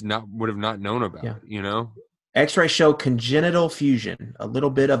we just would have not known about, X-ray show congenital fusion, a little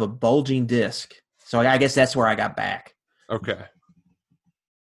bit of a bulging disc. So I guess that's where I got back. Okay.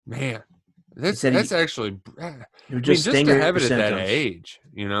 Man, that's actually just to have it at that age,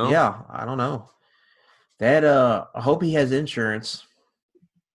 Yeah, I don't know. That I hope he has insurance.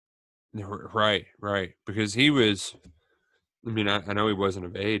 Right, because he was. I mean, I know he wasn't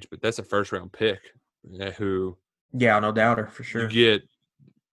of age, but that's a first-round pick. Who? Yeah, no doubter for sure. You get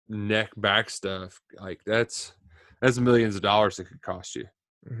neck back stuff that's millions of dollars that could cost you.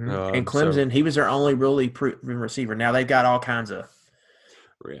 Mm-hmm. And Clemson, he was their only really proven receiver. Now they've got all kinds of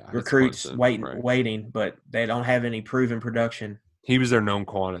Yeah, it's recruits Clemson, waiting, right. waiting, but they don't have any proven production. He was their known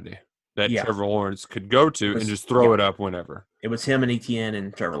quantity that Yeah. Trevor Lawrence could go to and just throw yeah. it up whenever, It was him and Etienne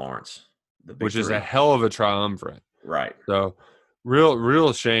and Trevor Lawrence, the big which is three. a hell of a triumvirate. Right. So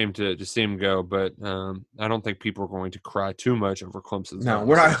real shame to see him go, but I don't think people are going to cry too much over Clemson's. No,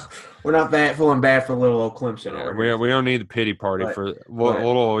 we're not feeling bad for little old Clemson. Yeah, we don't need the pity party But- for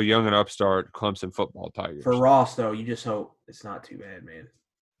little young and upstart Clemson football Tigers. For Ross, though, you just hope it's not too bad, man.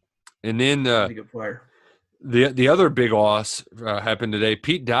 And then He's a good player. the other big loss happened today.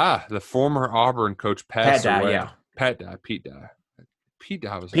 Pete Dye, the former Auburn coach, passed Pat Dye, away. yeah. Pete Dye. Pete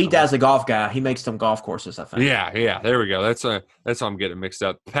Dye was Pete Dye's a golf guy. He makes some golf courses, I think. Yeah, there we go. That's how I'm getting mixed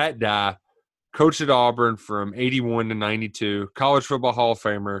up. Pat Dye, coached at Auburn from 81 to 92, college football Hall of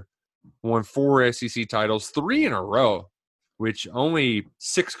Famer, won 4 SEC titles, 3 in a row, which only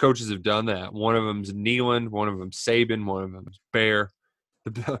 6 coaches have done that. One of them's Neyland, one of them's Saban, one of them's Bear.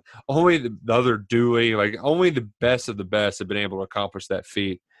 Only the other Dooley, like only the best of the best have been able to accomplish that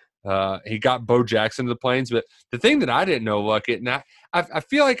feat. He got Bo Jackson to the Plains, but the thing that I didn't know, Luckett, and I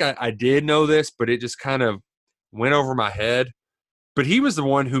feel like I did know this, but it just kind of went over my head. But he was the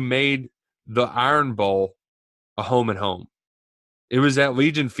one who made the Iron Bowl a home and home. It was at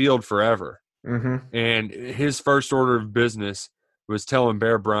Legion Field forever. Mm-hmm. And his first order of business was telling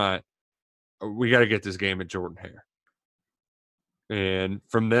Bear Bryant, we got to get this game at Jordan Hare. And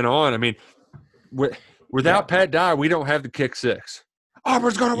from then on, I mean, without Pat Dye, we don't have the kick six.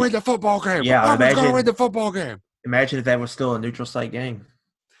 Auburn's going to win the football game. Yeah, Auburn's going to win the football game. Imagine if that was still a neutral site game.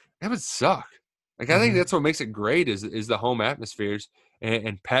 That would suck. Like, I think that's what makes it great is the home atmospheres.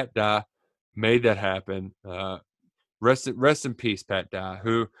 And Pat Dye made that happen. Rest in peace, Pat Dye,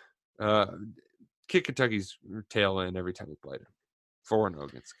 who kicked Kentucky's tail end every time he played him. 4-0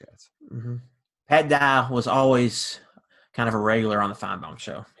 against the Cats. Mm-hmm. Pat Dye was always kind of a regular on the Feinbaum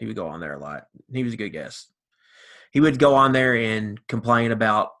show. He would go on there a lot. He was a good guest. He would go on there and complain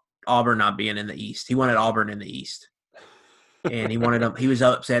about Auburn not being in the East. He wanted Auburn in the East. And he was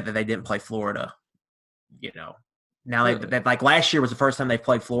upset that they didn't play Florida. You know, now they like last year was the first time they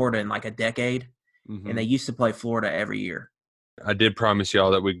played Florida in like a decade. Mm-hmm. And they used to play Florida every year. I did promise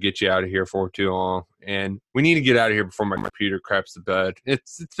y'all that we'd get you out of here for too long, and we need to get out of here before my computer craps the bed.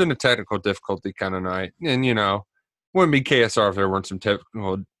 It's been a technical difficulty kind of night, and wouldn't be KSR if there weren't some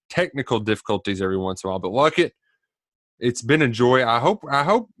technical difficulties every once in a while. But Luckett, it's been a joy. I hope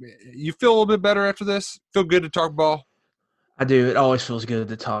you feel a little bit better after this. Feel good to talk ball. I do. It always feels good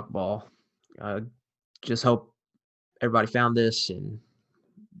to talk ball. Just hope everybody found this and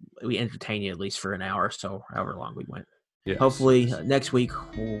we entertain you at least for an hour or so, however long we went. Yes. Hopefully next week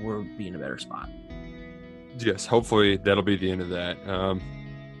we'll be in a better spot. Yes, hopefully that'll be the end of that.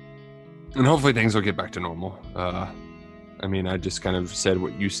 And hopefully things will get back to normal. I mean, I just kind of said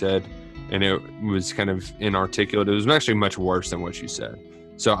what you said, and it was kind of inarticulate. It was actually much worse than what you said.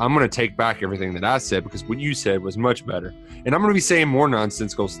 So I'm going to take back everything that I said because what you said was much better. And I'm going to be saying more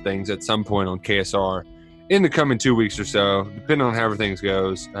nonsensical things at some point on KSR in the coming 2 weeks or so, depending on how everything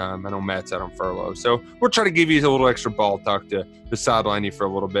goes. I know Matt's out on furlough. So we'll try to give you a little extra ball talk to sideline you for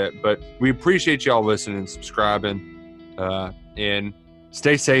a little bit. But we appreciate y'all listening and subscribing. And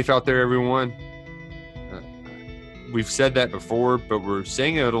stay safe out there, everyone. We've said that before, but we're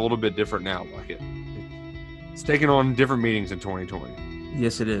saying it a little bit different now. Like it's taking on different meanings in 2020.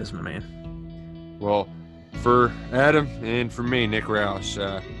 Yes, it is, my man. Well, for Adam and for me, Nick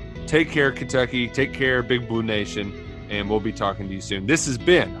Roush, take care, Kentucky. Take care, Big Blue Nation. And we'll be talking to you soon. This has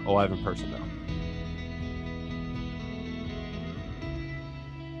been 11 Personnel.